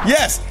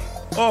 Yes.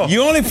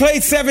 You only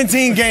played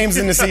 17 games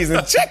in the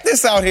season. Check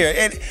this out here.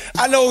 And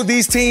I know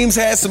these teams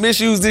had some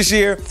issues this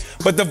year,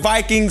 but the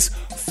Vikings,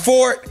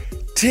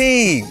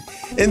 14.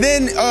 And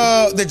then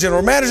the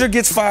general manager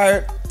gets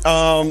fired.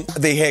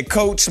 The head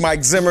coach,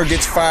 Mike Zimmer,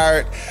 gets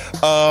fired.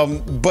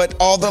 But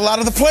a lot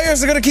of the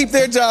players are going to keep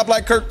their job,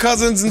 like Kirk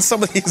Cousins and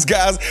some of these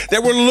guys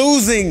that were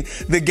losing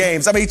the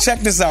games. I mean,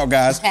 check this out,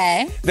 guys.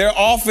 Okay. Their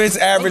offense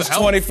averaged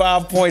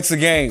 25 points a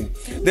game.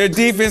 Their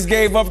defense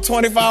gave up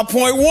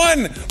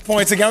 25.1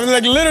 points a game. I mean,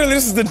 like, literally,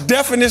 this is the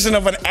definition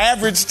of an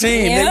average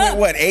team. Yep. They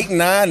went,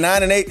 8-9,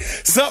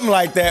 9-8, something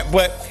like that.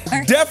 But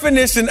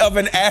definition of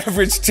an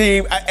average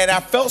team, and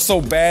I felt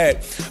so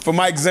bad for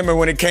Mike Zimmer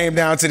when it came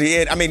down to the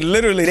end. I mean,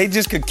 literally, they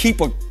just could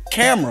keep a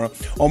camera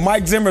on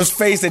Mike Zimmer's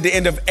face at the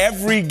end of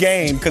every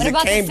game because it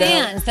came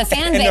down. The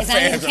fan base?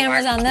 I need the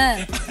cameras on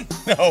them.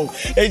 No,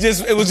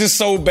 it was just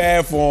so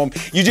bad for him.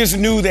 You just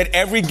knew that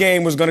every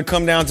game was going to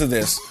come down to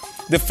this: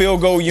 the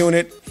field goal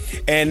unit,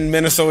 and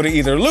Minnesota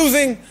either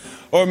losing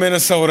or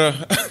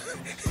Minnesota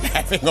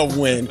having a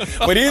win.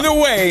 But either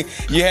way,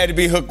 you had to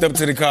be hooked up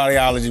to the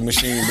cardiology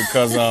machine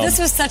because this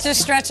was such a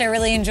stretch. I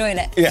really enjoyed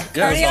it. Yeah,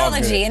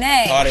 cardiology, an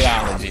A.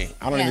 Cardiology.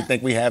 I don't even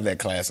think we have that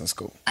class in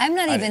school. I don't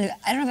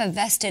have a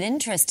vested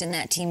interest in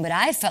that team, but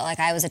I felt like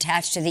I was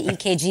attached to the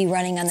EKG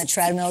running on the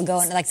treadmill,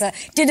 going like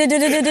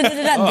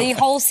the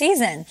whole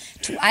season.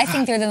 I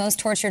think they're the most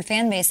tortured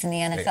fan base in the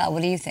NFL.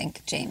 What do you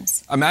think,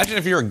 James? Imagine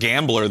if you're a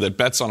gambler that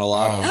bets on a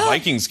lot of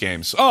Vikings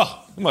games.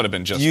 Oh, it might have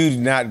been just... You'd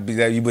not be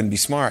that. You wouldn't be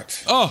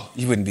smart. Oh.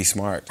 You wouldn't be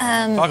smart.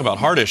 Talk about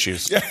heart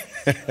issues.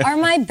 Are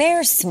my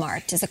Bears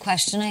smart is a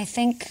question I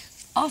think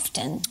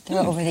often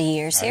over the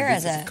years here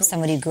as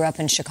somebody who grew up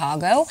in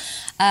Chicago.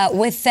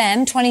 With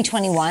them,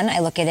 2021, I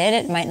look at it,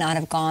 it might not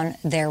have gone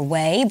their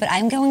way, but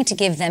I'm going to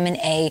give them an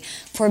A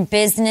for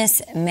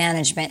business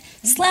management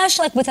 /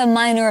 like with a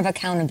minor of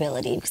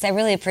accountability, because I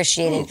really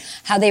appreciated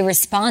how they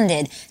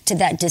responded to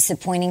that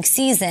disappointing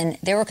season.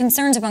 There were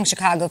concerns among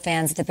Chicago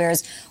fans that the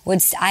Bears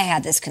would, I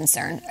had this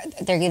concern,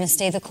 they're going to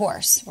stay the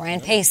course.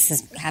 Ryan Pace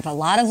has have a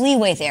lot of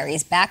leeway there.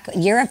 He's back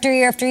year after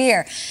year after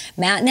year.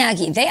 Matt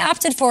Nagy, they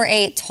opted for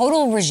a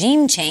total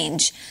regime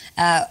change.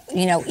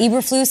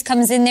 Eberflus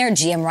comes in there,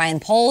 GM Ryan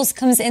Poles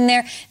comes in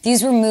there.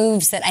 These were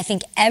moves that I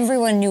think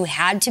everyone knew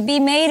had to be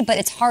made, but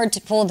it's hard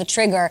to pull the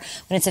trigger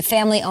when it's a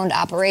family-owned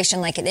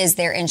operation like it is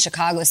there in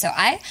Chicago. So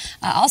I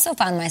also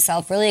found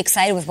myself really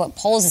excited with what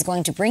Poles is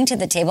going to bring to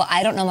the table.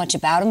 I don't know much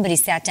about him, but he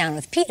sat down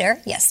with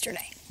Peter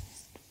yesterday.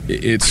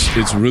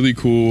 It's really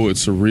cool.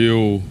 It's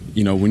surreal.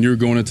 When you're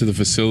going into the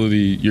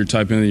facility, you're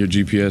typing in your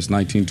GPS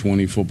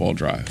 1920 football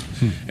drive.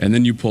 And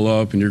then you pull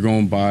up and you're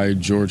going by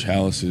George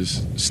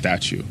Halas's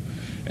statue.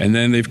 And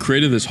then they've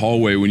created this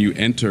hallway when you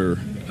enter.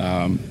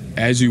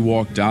 As you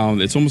walk down,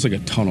 it's almost like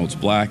a tunnel. It's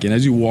black. And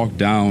as you walk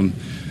down,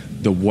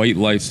 the white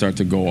lights start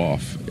to go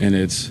off. And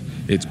it's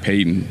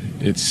Peyton,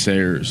 it's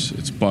Sayers,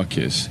 it's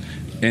Butkus.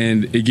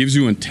 And it gives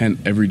you intent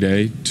every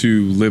day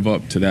to live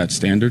up to that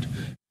standard.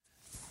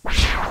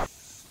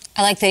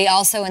 I like that he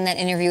also, in that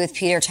interview with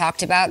Peter,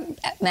 talked about,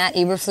 Matt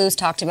Eberflus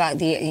talked about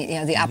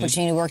the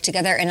opportunity to work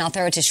together. And I'll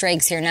throw it to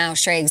Schrags here now.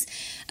 Schrags,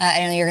 I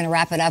know you're going to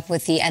wrap it up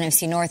with the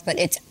NFC North, but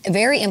it's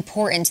very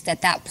important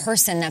that that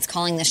person that's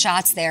calling the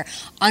shots there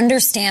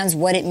understands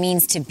what it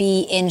means to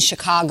be in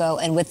Chicago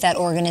and with that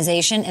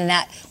organization. And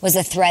that was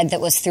a thread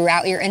that was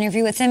throughout your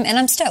interview with him. And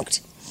I'm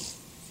stoked.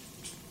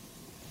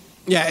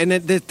 Yeah, and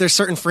there's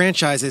certain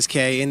franchises,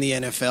 Kay, in the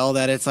NFL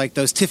that it's like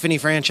those Tiffany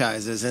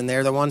franchises, and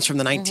they're the ones from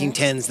the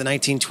 1910s, the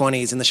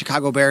 1920s, and the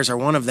Chicago Bears are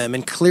one of them.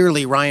 And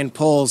clearly Ryan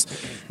Poles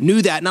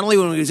knew that, not only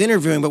when he was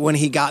interviewing, but when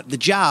he got the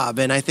job.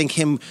 And I think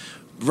him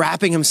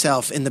wrapping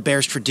himself in the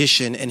Bears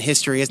tradition and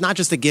history is not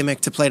just a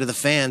gimmick to play to the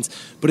fans,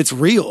 but it's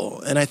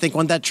real. And I think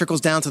when that trickles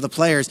down to the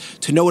players,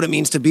 to know what it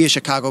means to be a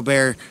Chicago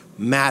Bear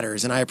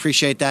matters. And I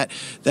appreciate that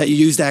you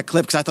used that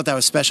clip, because I thought that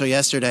was special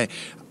yesterday.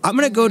 I'm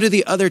going to go to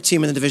the other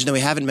team in the division that we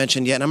haven't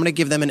mentioned yet, and I'm going to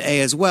give them an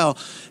A as well.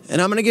 And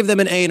I'm going to give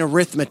them an A in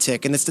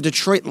arithmetic, and it's the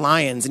Detroit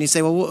Lions. And you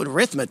say, well, what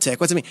arithmetic?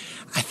 What's it mean?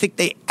 I think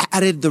they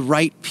added the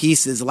right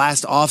pieces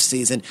last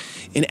offseason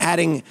in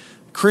adding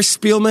Chris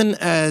Spielman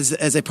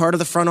as a part of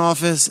the front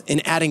office, in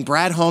adding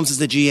Brad Holmes as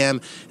the GM,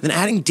 and then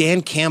adding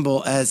Dan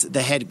Campbell as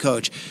the head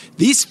coach.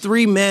 These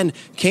three men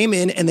came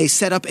in and they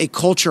set up a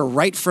culture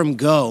right from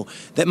go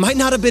that might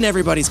not have been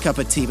everybody's cup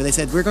of tea, but they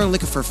said, we're going to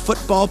look for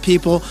football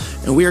people,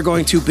 and we are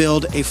going to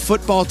build a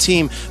football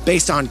team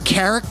based on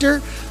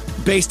character,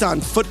 based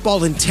on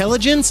football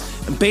intelligence,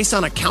 and based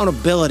on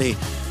accountability.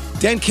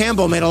 Dan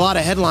Campbell made a lot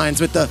of headlines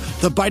with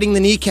the biting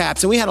the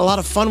kneecaps, and we had a lot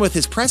of fun with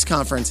his press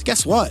conference.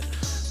 Guess what?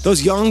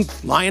 Those young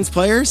Lions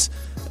players,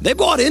 they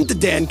bought into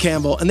Dan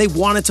Campbell, and they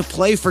wanted to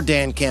play for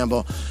Dan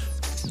Campbell.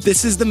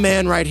 This is the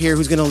man right here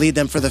who's going to lead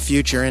them for the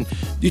future. And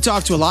you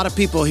talk to a lot of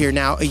people here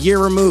now, a year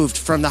removed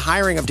from the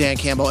hiring of Dan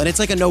Campbell, and it's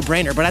like a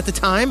no-brainer. But at the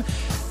time,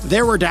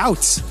 there were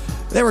doubts.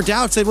 There were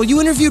doubts. Well,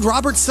 you interviewed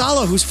Robert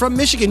Saleh, who's from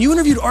Michigan. You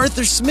interviewed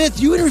Arthur Smith.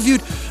 You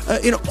interviewed,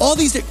 all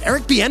these,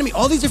 Eric Bieniemy,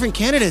 all these different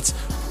candidates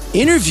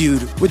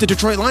interviewed with the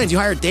Detroit Lions. You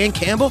hired Dan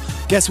Campbell.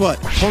 Guess what?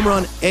 Home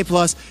run, A+.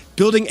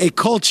 Building a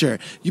culture.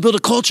 You build a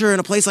culture in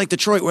a place like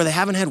Detroit where they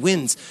haven't had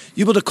wins.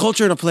 You build a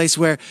culture in a place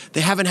where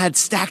they haven't had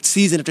stacked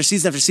season after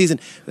season after season.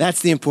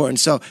 That's the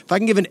importance. So if I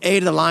can give an A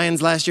to the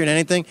Lions last year in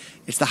anything,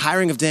 it's the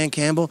hiring of Dan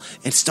Campbell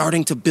and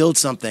starting to build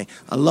something.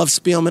 I love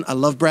Spielman. I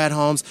love Brad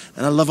Holmes.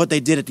 And I love what they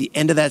did at the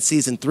end of that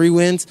season. 3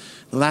 wins,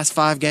 the last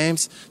 5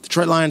 games.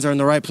 Detroit Lions are in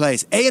the right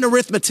place. A in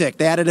arithmetic.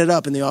 They added it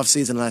up in the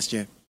offseason last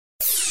year.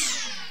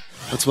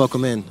 Let's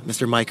welcome in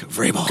Mr. Mike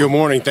Vrabel. Good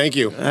morning. Thank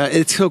you.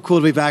 It's so cool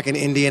to be back in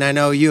Indy, and I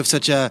know you have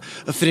such a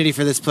affinity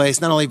for this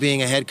place, not only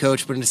being a head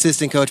coach, but an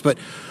assistant coach, but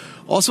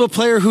also a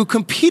player who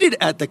competed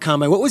at the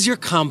Combine. What was your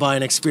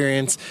Combine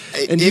experience,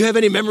 and do you have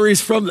any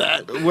memories from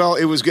that? Well,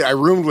 it was good. I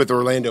roomed with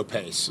Orlando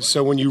Pace.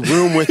 So when you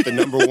room with the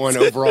number 1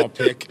 overall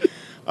pick,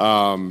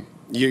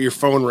 your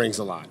phone rings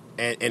a lot.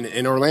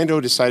 And Orlando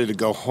decided to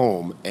go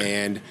home,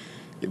 and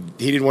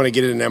he didn't want to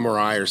get an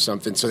MRI or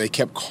something, so they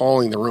kept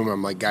calling the room.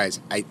 I'm like, guys,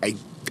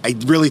 I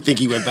really think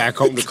he went back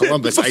home to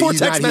Columbus. Before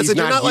text message,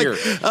 he's not here.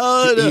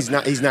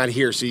 No. He's not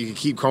here. So you can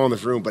keep calling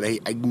this room, but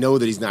I know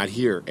that he's not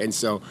here. And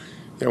so,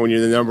 when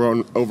you're the number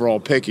one overall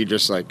pick, you're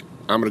just like,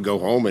 I'm going to go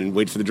home and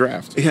wait for the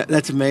draft. Yeah,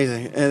 that's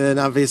amazing. And then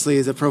obviously,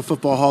 as a Pro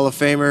Football Hall of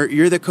Famer,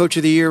 you're the Coach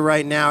of the Year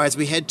right now. As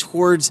we head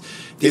towards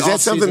the is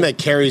that something that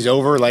carries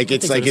over? Like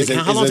it's like is it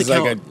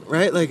like a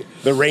right? Like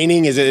the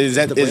reigning? Is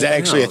that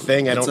actually a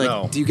thing? I don't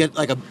know. Do you get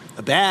like a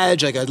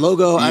badge, like a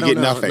logo? I don't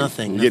know.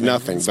 Nothing. You get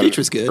nothing. Speech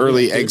was good.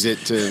 Early exit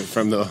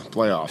from the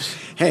playoffs.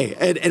 Hey,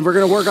 and we're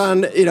going to work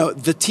on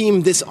the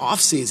team this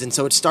offseason.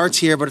 So it starts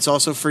here, but it's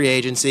also free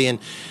agency. And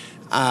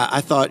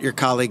I thought your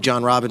colleague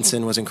John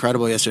Robinson was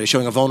incredible yesterday,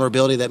 showing a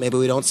vulnerability that maybe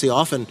we don't see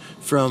often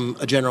from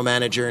a general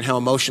manager, and how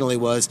emotional he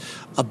was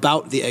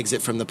about the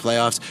exit from the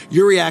playoffs.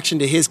 Your reaction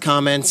to his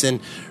comments and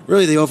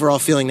really the overall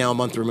feeling now a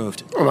month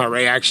removed? Well, my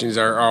reactions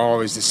are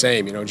always the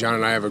same. John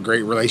and I have a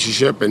great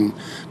relationship, and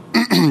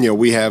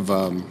we have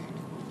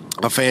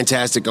a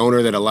fantastic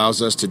owner that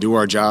allows us to do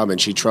our job,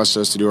 and she trusts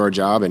us to do our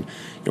job, and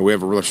we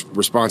have a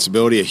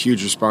responsibility, a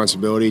huge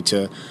responsibility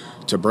to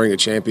bring a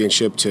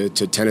championship to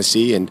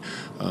Tennessee, and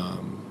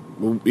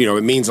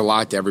it means a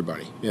lot to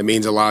everybody. It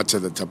means a lot to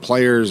the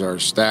players, our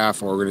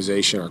staff, our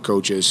organization, our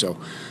coaches. So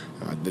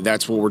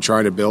that's what we're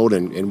trying to build,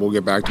 and we'll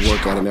get back to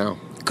work on it now.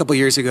 A couple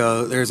years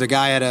ago, there's a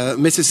guy at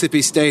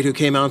Mississippi State who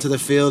came out to the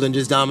field and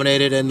just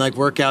dominated and like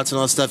workouts and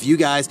all that stuff. You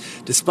guys,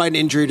 despite an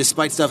injury,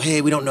 despite stuff,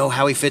 hey, we don't know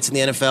how he fits in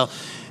the NFL.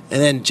 And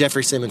then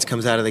Jeffrey Simmons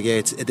comes out of the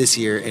gates this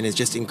year and is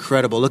just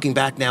incredible. Looking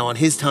back now on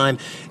his time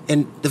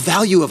and the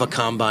value of a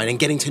combine and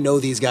getting to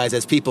know these guys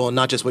as people and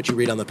not just what you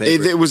read on the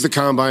paper. It was the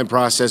combine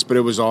process, but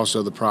it was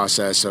also the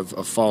process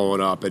of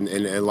following up and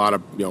a lot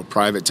of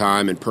private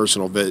time and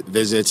personal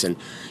visits. And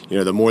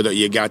the more that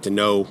you got to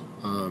know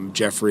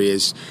Jeffrey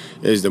is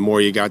the more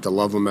you got to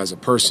love him as a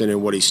person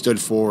and what he stood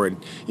for. And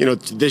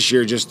this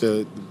year, just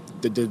the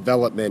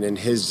development and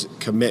his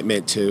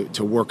commitment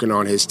to working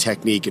on his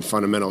technique and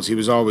fundamentals. He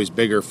was always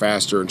bigger,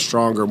 faster, and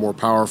stronger, more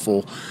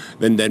powerful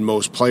than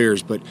most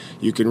players, but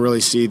you can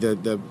really see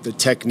the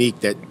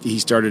technique that he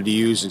started to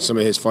use in some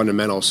of his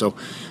fundamentals. So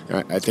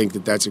I think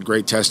that's a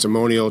great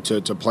testimonial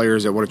to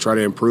players that want to try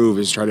to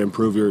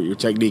improve your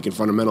technique and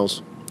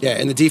fundamentals. Yeah,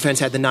 and the defense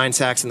had the 9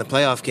 sacks in the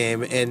playoff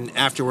game, and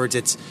afterwards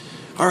it's,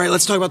 all right,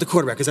 let's talk about the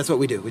quarterback, because that's what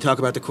we do. We talk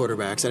about the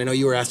quarterbacks. And I know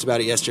you were asked about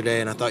it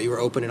yesterday, and I thought you were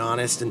open and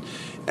honest. And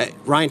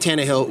Ryan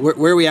Tannehill,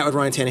 where are we at with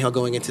Ryan Tannehill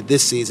going into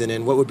this season?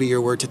 And what would be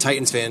your word to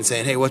Titans fans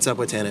saying, hey, what's up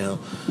with Tannehill?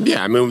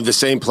 Yeah, the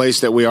same place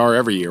that we are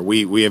every year.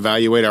 We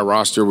evaluate our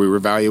roster. We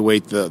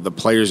evaluate the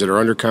players that are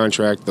under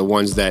contract, the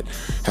ones that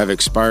have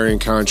expiring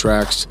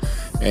contracts,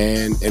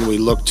 and we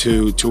look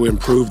to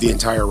improve the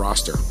entire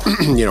roster.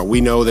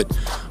 We know that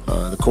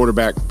the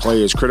quarterback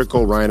play is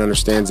critical. Ryan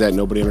understands that.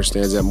 Nobody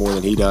understands that more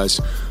than he does.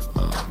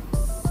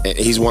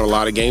 He's won a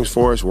lot of games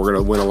for us. We're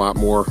going to win a lot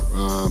more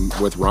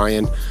with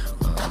Ryan.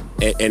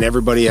 And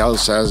everybody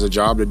else has a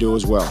job to do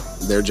as well.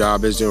 Their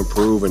job is to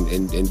improve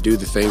and do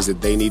the things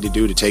that they need to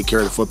do to take care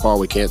of the football.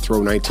 We can't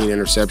throw 19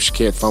 interceptions,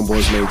 can't fumble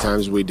as many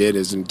times as we did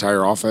as an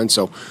entire offense.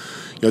 So,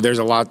 there's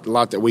a lot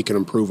that we can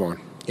improve on.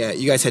 Yeah,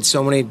 you guys had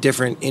so many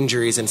different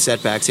injuries and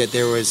setbacks, yet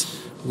there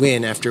was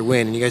win after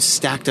win, and you guys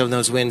stacked on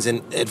those wins,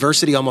 and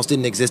adversity almost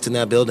didn't exist in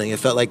that building. It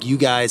felt like you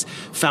guys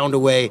found a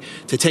way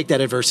to take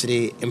that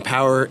adversity,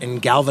 empower, and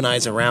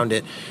galvanize around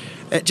it.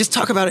 Just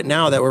talk about it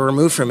now that we're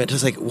removed from it.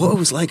 Just like what it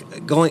was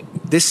like going,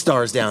 this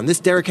star's down, this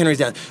Derrick Henry's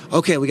down.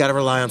 Okay, we got to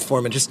rely on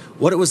Foreman. Just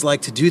what it was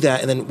like to do that,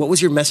 and then what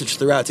was your message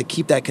throughout to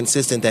keep that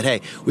consistent that,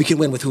 hey, we can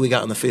win with who we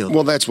got on the field?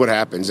 Well, that's what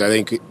happens. I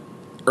think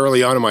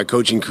early on in my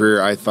coaching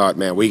career, I thought,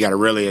 man, we got to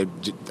really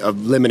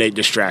eliminate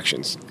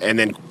distractions. And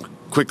then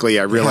quickly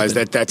I realized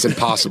that that's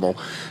impossible.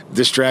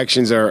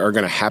 Distractions are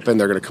going to happen.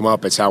 They're going to come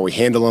up. It's how we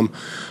handle them.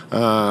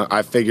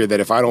 I figured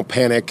that if I don't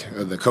panic,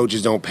 the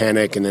coaches don't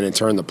panic, and then in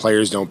turn the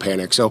players don't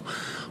panic. So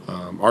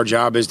our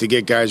job is to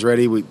get guys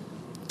ready. We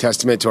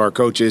testament to our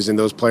coaches and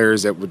those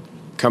players that would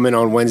come in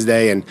on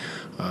Wednesday and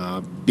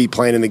be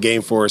playing in the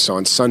game for us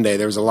on Sunday.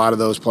 There was a lot of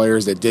those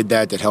players that did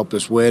that helped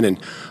us win,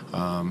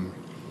 and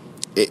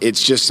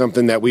it's just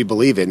something that we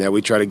believe in, that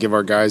we try to give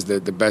our guys the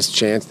best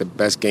chance, the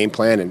best game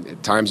plan, and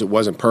at times it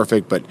wasn't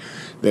perfect, but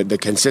the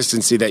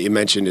consistency that you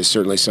mentioned is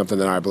certainly something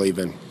that I believe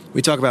in.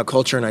 We talk about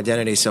culture and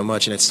identity so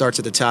much, and it starts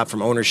at the top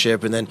from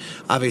ownership, and then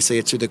obviously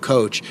it's through the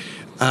coach.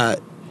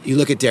 You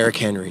look at Derrick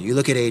Henry, you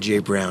look at A.J.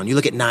 Brown, you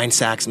look at 9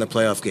 sacks in the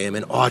playoff game,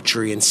 and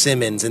Autry and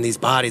Simmons and these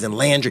bodies and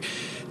Landry.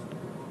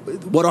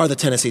 What are the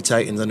Tennessee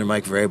Titans under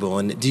Mike Vrabel,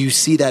 and do you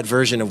see that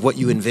version of what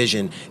you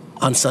envision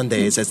on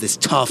Sundays as this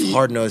tough,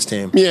 hard-nosed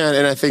team? Yeah,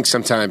 and I think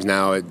sometimes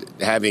now,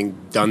 having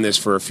done this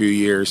for a few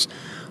years,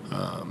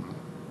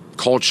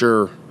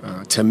 culture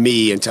to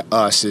me and to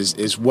us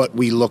is what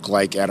we look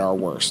like at our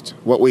worst,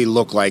 what we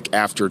look like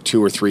after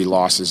 2 or 3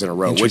 losses in a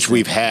row, which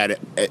we've had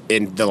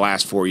in the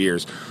last 4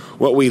 years,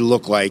 what we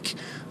look like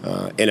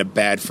in a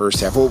bad first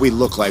half, what we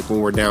look like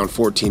when we're down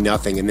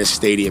 14-0 in this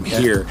stadium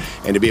here,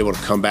 and to be able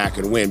to come back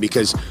and win.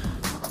 Because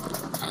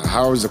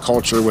how is the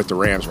culture with the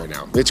Rams right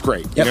now? It's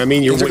great. Yep. You know what I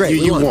mean? You're Things are what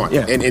great. you We want.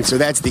 yeah. And so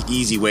that's the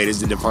easy way, is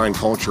to define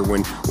culture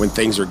when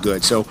things are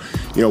good. So,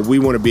 we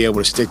want to be able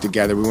to stick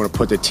together. We want to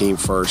put the team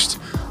first.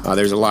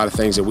 There's a lot of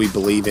things that we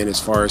believe in as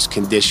far as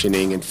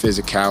conditioning and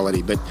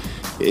physicality, but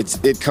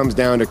it comes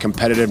down to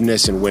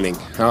competitiveness and winning.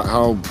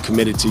 How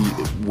committed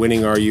to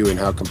winning are you, and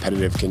how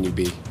competitive can you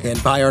be?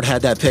 And Bayard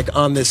had that pick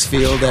on this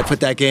field that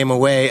put that game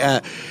away.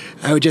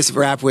 I would just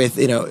wrap with,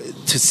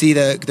 to see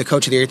the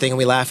coach of the year thing, and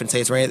we laugh and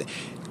say it's right.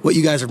 What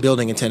you guys are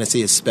building in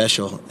Tennessee is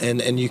special,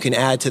 and you can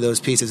add to those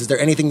pieces. Is there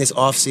anything this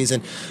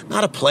offseason,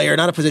 not a player,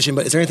 not a position,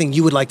 but is there anything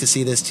you would like to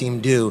see this team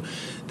do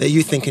that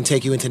you think can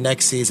take you into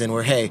next season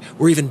where, hey,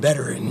 we're even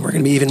better and we're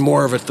going to be even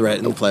more of a threat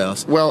in the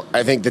playoffs? Well,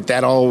 I think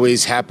that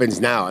always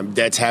happens now.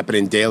 That's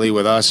happening daily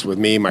with us, with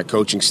me, my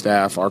coaching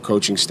staff, our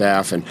coaching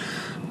staff, and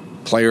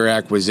player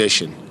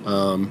acquisition.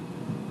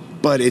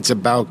 But it's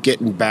about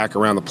getting back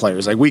around the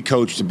players. Like, we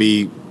coach to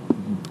be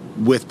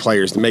with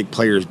players, to make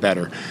players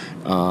better.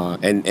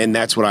 And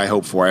that's what I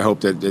hope for. I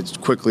hope that as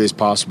quickly as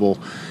possible,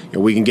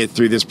 we can get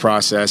through this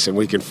process and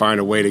we can find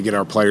a way to get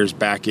our players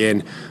back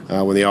in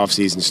when the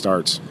offseason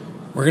starts.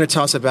 We're going to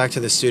toss it back to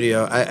the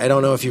studio. I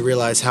don't know if you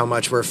realize how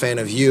much we're a fan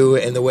of you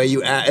and the way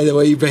you act, and the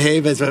way you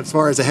behave as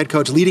far as a head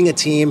coach, leading a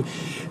team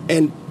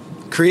and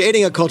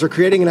creating a culture,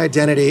 creating an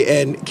identity.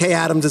 And Kay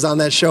Adams is on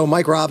that show,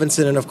 Mike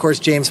Robinson, and of course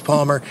James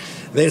Palmer.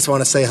 They just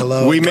want to say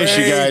hello. We miss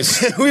you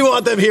guys. We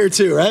want them here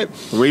too, right?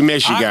 We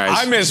miss you guys.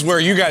 I miss where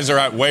you guys are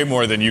at way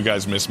more than you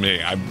guys miss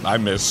me. I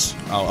miss.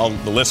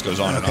 The list goes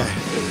on and on.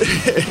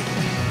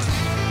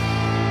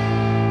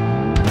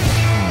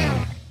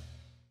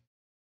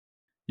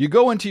 You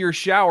go into your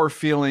shower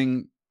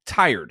feeling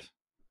tired,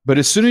 but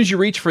as soon as you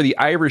reach for the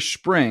Irish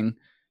Spring,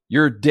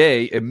 your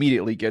day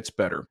immediately gets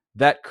better.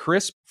 That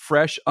crisp,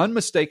 fresh,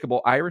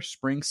 unmistakable Irish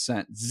Spring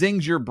scent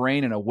zings your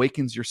brain and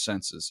awakens your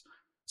senses.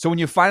 So when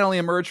you finally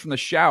emerge from the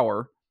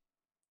shower,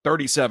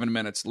 37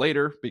 minutes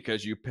later,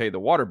 because you pay the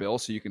water bill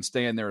so you can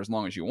stay in there as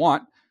long as you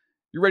want,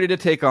 you're ready to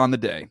take on the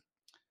day.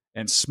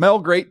 And smell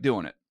great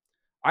doing it.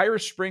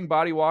 Irish Spring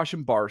Body Wash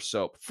and Bar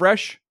Soap.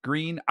 Fresh,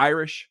 green,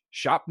 Irish.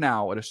 Shop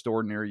now at a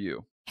store near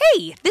you.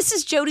 Hey, this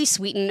is Jodie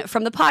Sweetin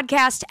from the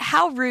podcast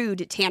How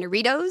Rude,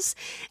 Tanneritos.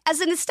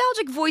 As a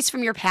nostalgic voice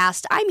from your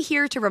past, I'm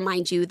here to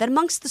remind you that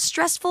amongst the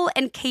stressful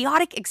and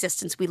chaotic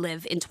existence we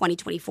live in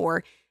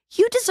 2024,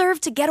 you deserve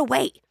to get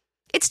away.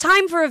 It's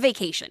time for a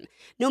vacation,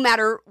 no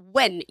matter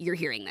when you're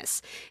hearing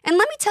this. And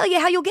let me tell you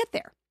how you'll get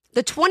there.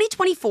 The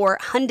 2024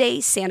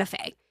 Hyundai Santa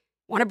Fe.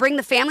 Want to bring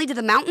the family to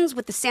the mountains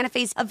with the Santa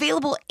Fe's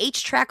available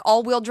H-Track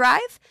all-wheel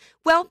drive?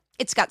 Well,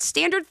 it's got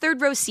standard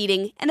third-row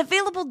seating and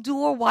available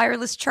dual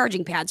wireless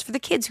charging pads for the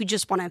kids who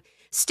just want to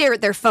stare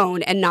at their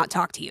phone and not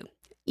talk to you.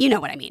 You know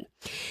what I mean.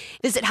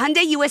 Visit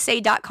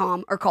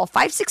HyundaiUSA.com or call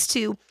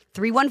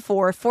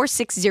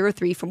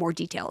 562-314-4603 for more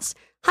details.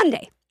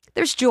 Hyundai,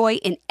 there's joy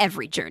in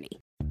every journey.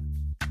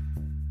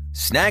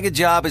 Snag a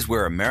Job is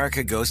where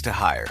America goes to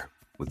hire,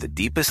 with the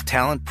deepest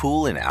talent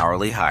pool in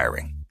hourly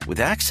hiring. With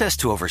access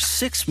to over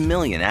 6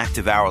 million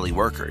active hourly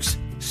workers,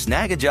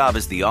 Snag a Job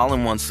is the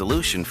all-in-one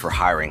solution for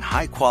hiring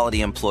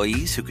high-quality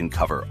employees who can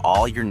cover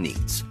all your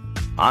needs.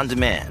 On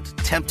demand,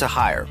 temp to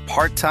hire,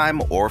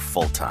 part-time or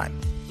full-time.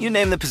 You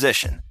name the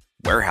position.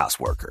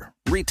 Warehouse worker,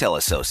 retail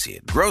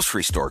associate,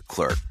 grocery store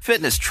clerk,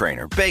 fitness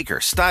trainer,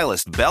 baker,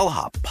 stylist,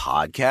 bellhop,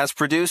 podcast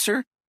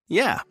producer.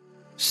 Yeah,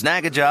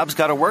 Snag a Job's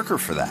got a worker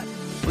for that.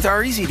 With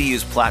our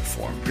easy-to-use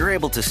platform, you're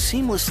able to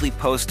seamlessly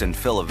post and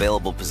fill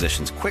available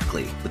positions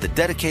quickly with a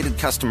dedicated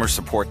customer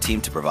support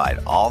team to provide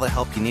all the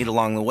help you need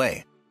along the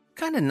way.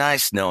 Kind of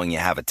nice knowing you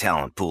have a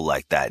talent pool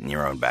like that in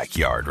your own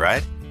backyard,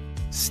 right?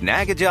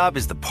 Snag a Job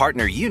is the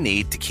partner you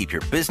need to keep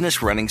your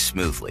business running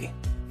smoothly.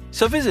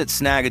 So visit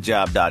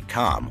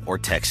snagajob.com or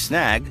text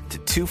snag to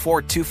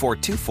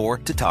 242424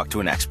 to talk to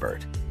an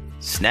expert.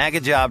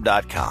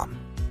 Snagajob.com,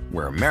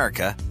 where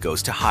America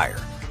goes to hire.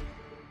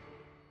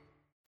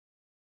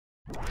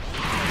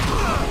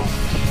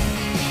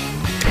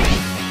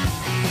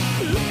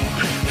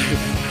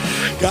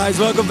 Guys,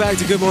 welcome back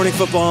to Good Morning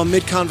Football.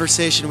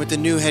 Mid-conversation with the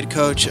new head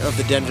coach of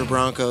the Denver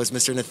Broncos,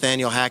 Mr.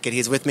 Nathaniel Hackett.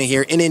 He's with me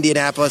here in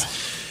Indianapolis.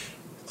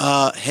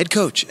 Head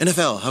coach,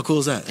 NFL. How cool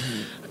is that?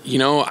 You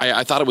know,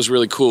 I thought it was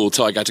really cool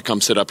until I got to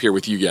come sit up here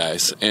with you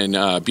guys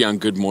and be on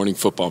Good Morning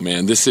Football,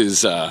 man. This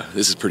is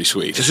pretty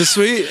sweet. Is this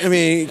sweet? I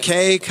mean,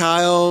 Kay,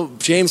 Kyle,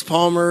 James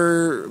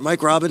Palmer,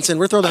 Mike Robinson,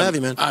 we're thrilled to have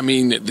you, man. I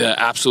mean, the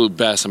absolute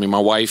best. I mean, my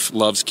wife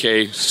loves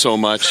Kay so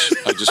much.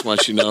 I just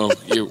want you to know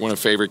you're one of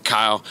my favorite.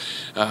 Kyle,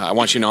 I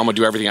want you to know I'm going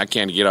to do everything I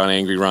can to get on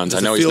Angry Runs.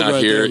 I know he's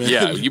not here.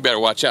 Yeah, you better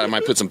watch out. I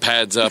might put some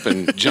pads up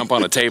and jump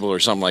on a table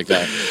or something like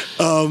that.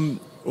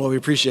 Well, we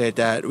appreciate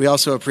that. We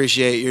also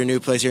appreciate your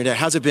new place here in Denver.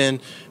 How's it been?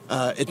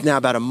 It's now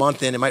about a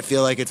month in. It might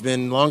feel like it's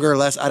been longer or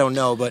less. I don't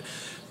know. But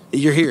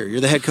You're here.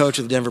 You're the head coach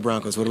of the Denver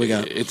Broncos. What do we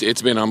got?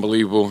 It's been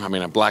unbelievable. I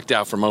mean, I blacked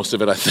out for most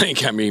of it, I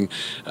think. I mean,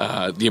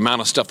 the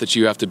amount of stuff that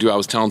you have to do. I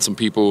was telling some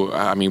people,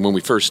 I mean, when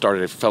we first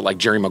started, it felt like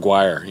Jerry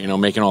Maguire,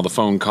 making all the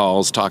phone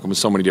calls, talking with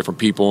so many different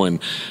people.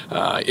 And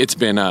it's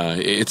been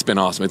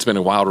awesome. It's been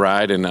a wild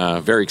ride,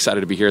 and very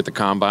excited to be here at the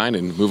Combine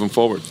and moving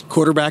forward.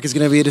 Quarterback is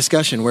going to be a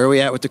discussion. Where are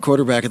we at with the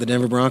quarterback of the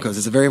Denver Broncos?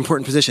 It's a very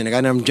important position. A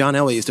guy named John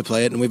Elway used to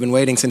play it, and we've been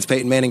waiting since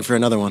Peyton Manning for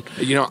another one.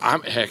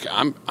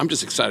 I'm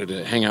just excited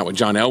to hang out with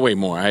John Elway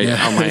more.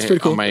 That's pretty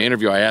cool. On my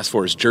interview, I asked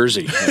for his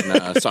jersey,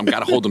 and so I'm got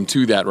to hold him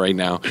to that right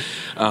now.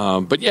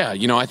 But yeah,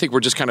 I think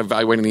we're just kind of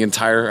evaluating the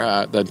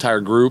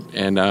entire group,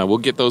 and we'll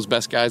get those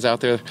best guys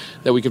out there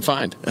that we can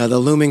find. The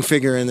looming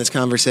figure in this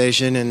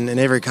conversation and in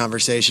every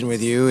conversation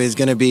with you is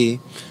going to be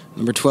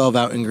number 12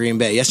 out in Green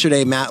Bay.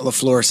 Yesterday, Matt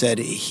LaFleur said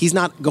he's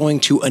not going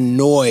to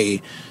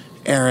annoy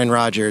Aaron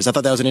Rodgers. I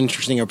thought that was an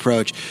interesting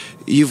approach.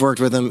 You've worked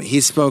with him.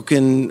 He's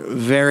spoken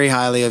very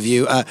highly of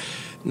you.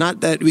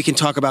 Not that we can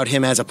talk about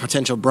him as a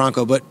potential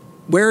Bronco, but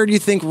where do you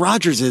think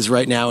Rodgers is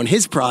right now in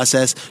his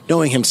process,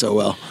 knowing him so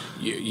well?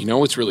 You know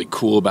what's really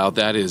cool about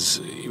that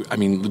is, I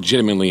mean,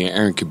 legitimately,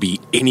 Aaron could be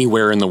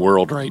anywhere in the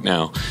world right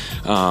now.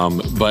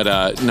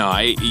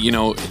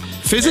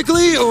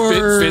 Physically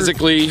or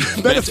physically,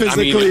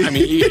 metaphysically? I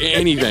mean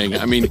anything.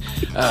 I mean,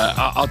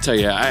 I'll tell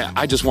you,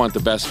 I just want the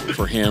best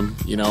for him,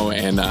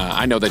 and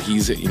I know that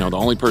he's, the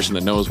only person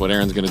that knows what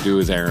Aaron's going to do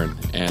is Aaron,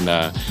 and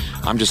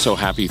I'm just so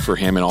happy for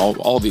him and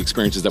all the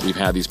experiences that we've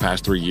had these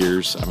past 3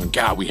 years. I mean,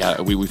 God, we've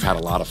had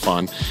a lot of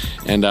fun,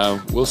 and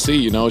we'll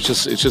see.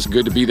 It's just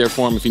good to be there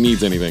for him if he needs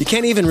anything. You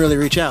can't even really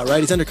reach out, right?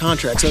 He's under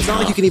contract, so it's not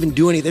like you can even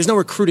do anything. There's no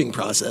recruiting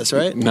process,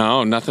 right?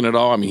 No, nothing at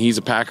all. I mean, he's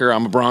a Packer,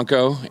 I'm a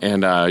Bronco,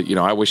 and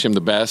I wish him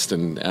the best,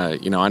 and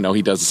I know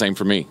he does the same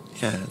for me.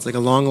 Yeah, it's like a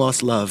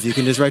long-lost love. You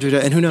can just write to it,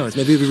 and who knows?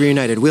 Maybe we'll be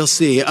reunited. We'll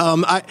see.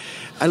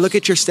 I look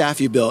at your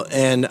staff you built,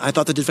 and I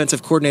thought the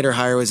defensive coordinator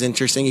hire was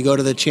interesting. You go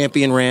to the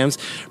champion Rams,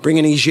 bring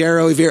in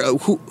Ejiro Evira.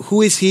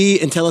 Who is he,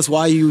 and tell us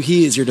why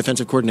he is your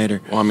defensive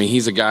coordinator. Well, I mean,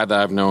 he's a guy that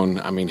I've known,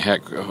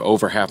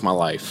 over half my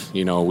life.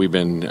 We've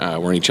been,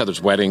 we're in each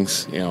other's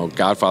weddings,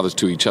 godfathers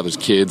to each other's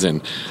kids,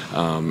 and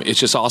it's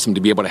just awesome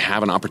to be able to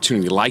have an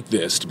opportunity like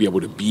this, to be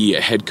able to be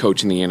a head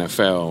coach in the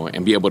NFL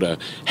and be able to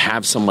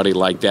have somebody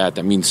like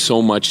that means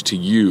so much to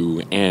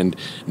you, and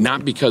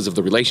not because of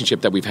the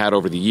relationship that we've had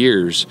over the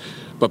years,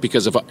 but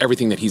because of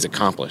everything that he's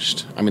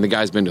accomplished. I mean, the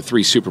guy's been to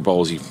 3 Super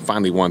Bowls. He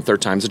finally won.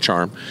 Third time's a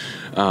charm.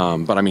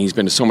 But, I mean, he's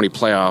been to so many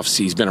playoffs.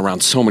 He's been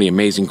around so many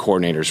amazing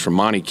coordinators, from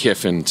Monty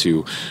Kiffin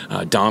to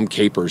Dom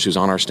Capers, who's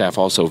on our staff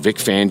also, Vic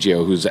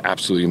Fangio, who's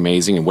absolutely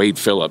amazing, and Wade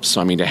Phillips.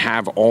 So, I mean, to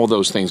have all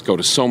those things, go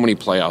to so many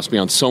playoffs, be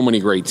on so many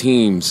great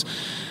teams,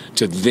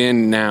 to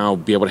then now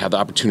be able to have the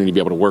opportunity to be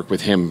able to work with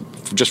him,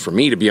 just for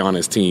me to be on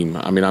his team.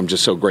 I mean, I'm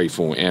just so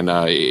grateful, and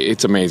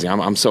it's amazing.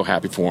 I'm so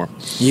happy for him.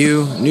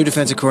 You, new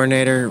defensive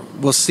coordinator.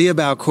 We'll see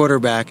about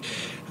quarterback.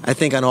 I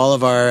think on all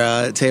of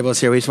our tables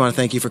here, we just want to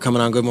thank you for coming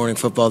on Good Morning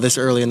Football this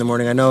early in the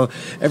morning. I know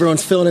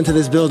everyone's filling into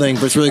this building,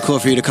 but it's really cool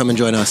for you to come and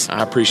join us.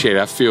 I appreciate it.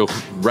 I feel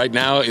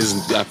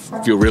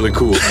really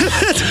cool.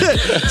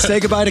 Say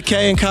goodbye to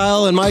Kay and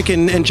Kyle and Mike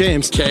and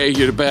James. Kay,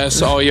 you're the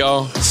best. All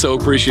y'all, so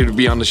appreciative to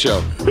be on the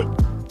show.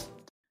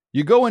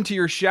 You go into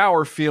your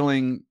shower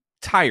feeling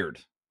tired,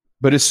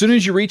 but as soon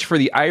as you reach for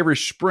the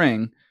Irish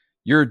Spring,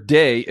 your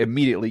day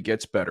immediately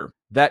gets better.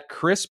 That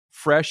crisp,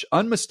 fresh,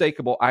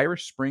 unmistakable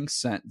Irish Spring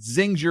scent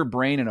zings your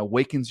brain and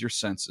awakens your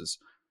senses.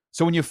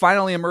 So when you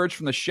finally emerge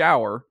from the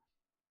shower,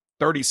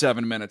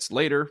 37 minutes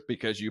later,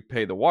 because you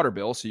pay the water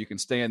bill so you can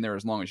stay in there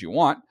as long as you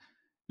want,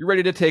 you're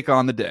ready to take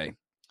on the day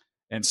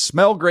and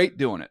smell great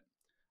doing it.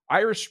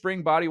 Irish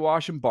Spring Body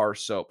Wash and Bar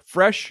Soap.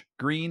 Fresh,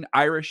 green,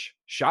 Irish.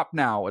 Shop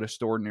now at a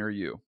store near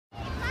you.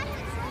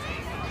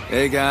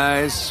 Hey,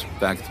 guys.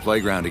 Back at the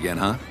playground again,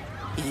 huh?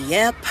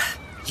 Yep.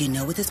 You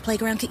know what this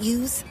playground could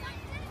use?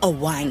 A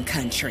wine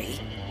country.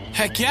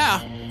 Heck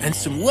yeah, and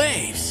some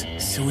waves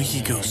so we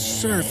could go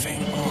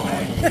surfing.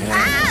 Oh,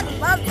 yeah.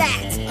 Love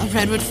that. A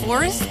redwood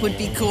forest would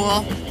be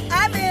cool.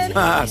 I'm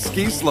in.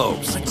 Ski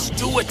slopes. Let's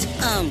do it.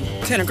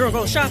 Can a girl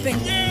go shopping?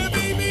 Yeah,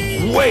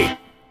 baby. Wait.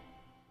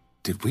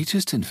 Did we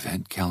just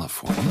invent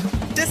California?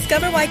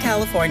 Discover why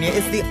California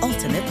is the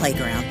ultimate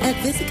playground at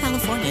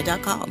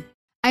visitcalifornia.com.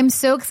 I'm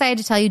so excited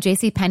to tell you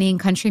JCPenney and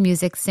country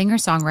music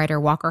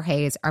singer-songwriter Walker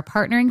Hayes are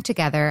partnering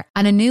together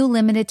on a new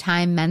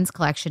limited-time men's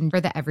collection for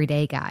the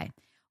everyday guy.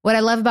 What I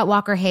love about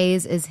Walker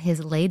Hayes is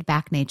his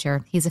laid-back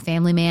nature. He's a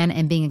family man,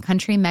 and being a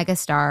country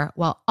megastar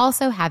while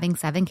also having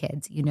 7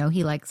 kids, you know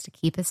he likes to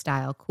keep his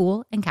style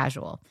cool and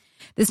casual.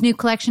 This new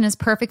collection is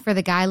perfect for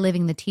the guy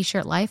living the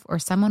t-shirt life or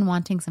someone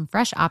wanting some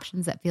fresh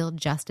options that feel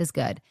just as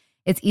good.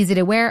 It's easy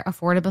to wear,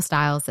 affordable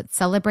styles that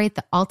celebrate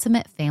the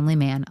ultimate family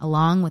man,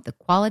 along with the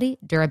quality,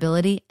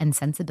 durability, and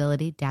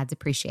sensibility dads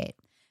appreciate.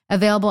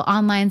 Available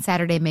online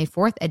Saturday, May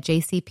 4th at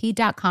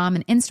jcp.com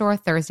and in-store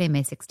Thursday,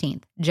 May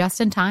 16th. Just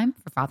in time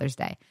for Father's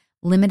Day.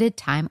 Limited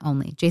time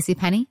only.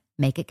 JCPenney,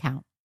 make it count.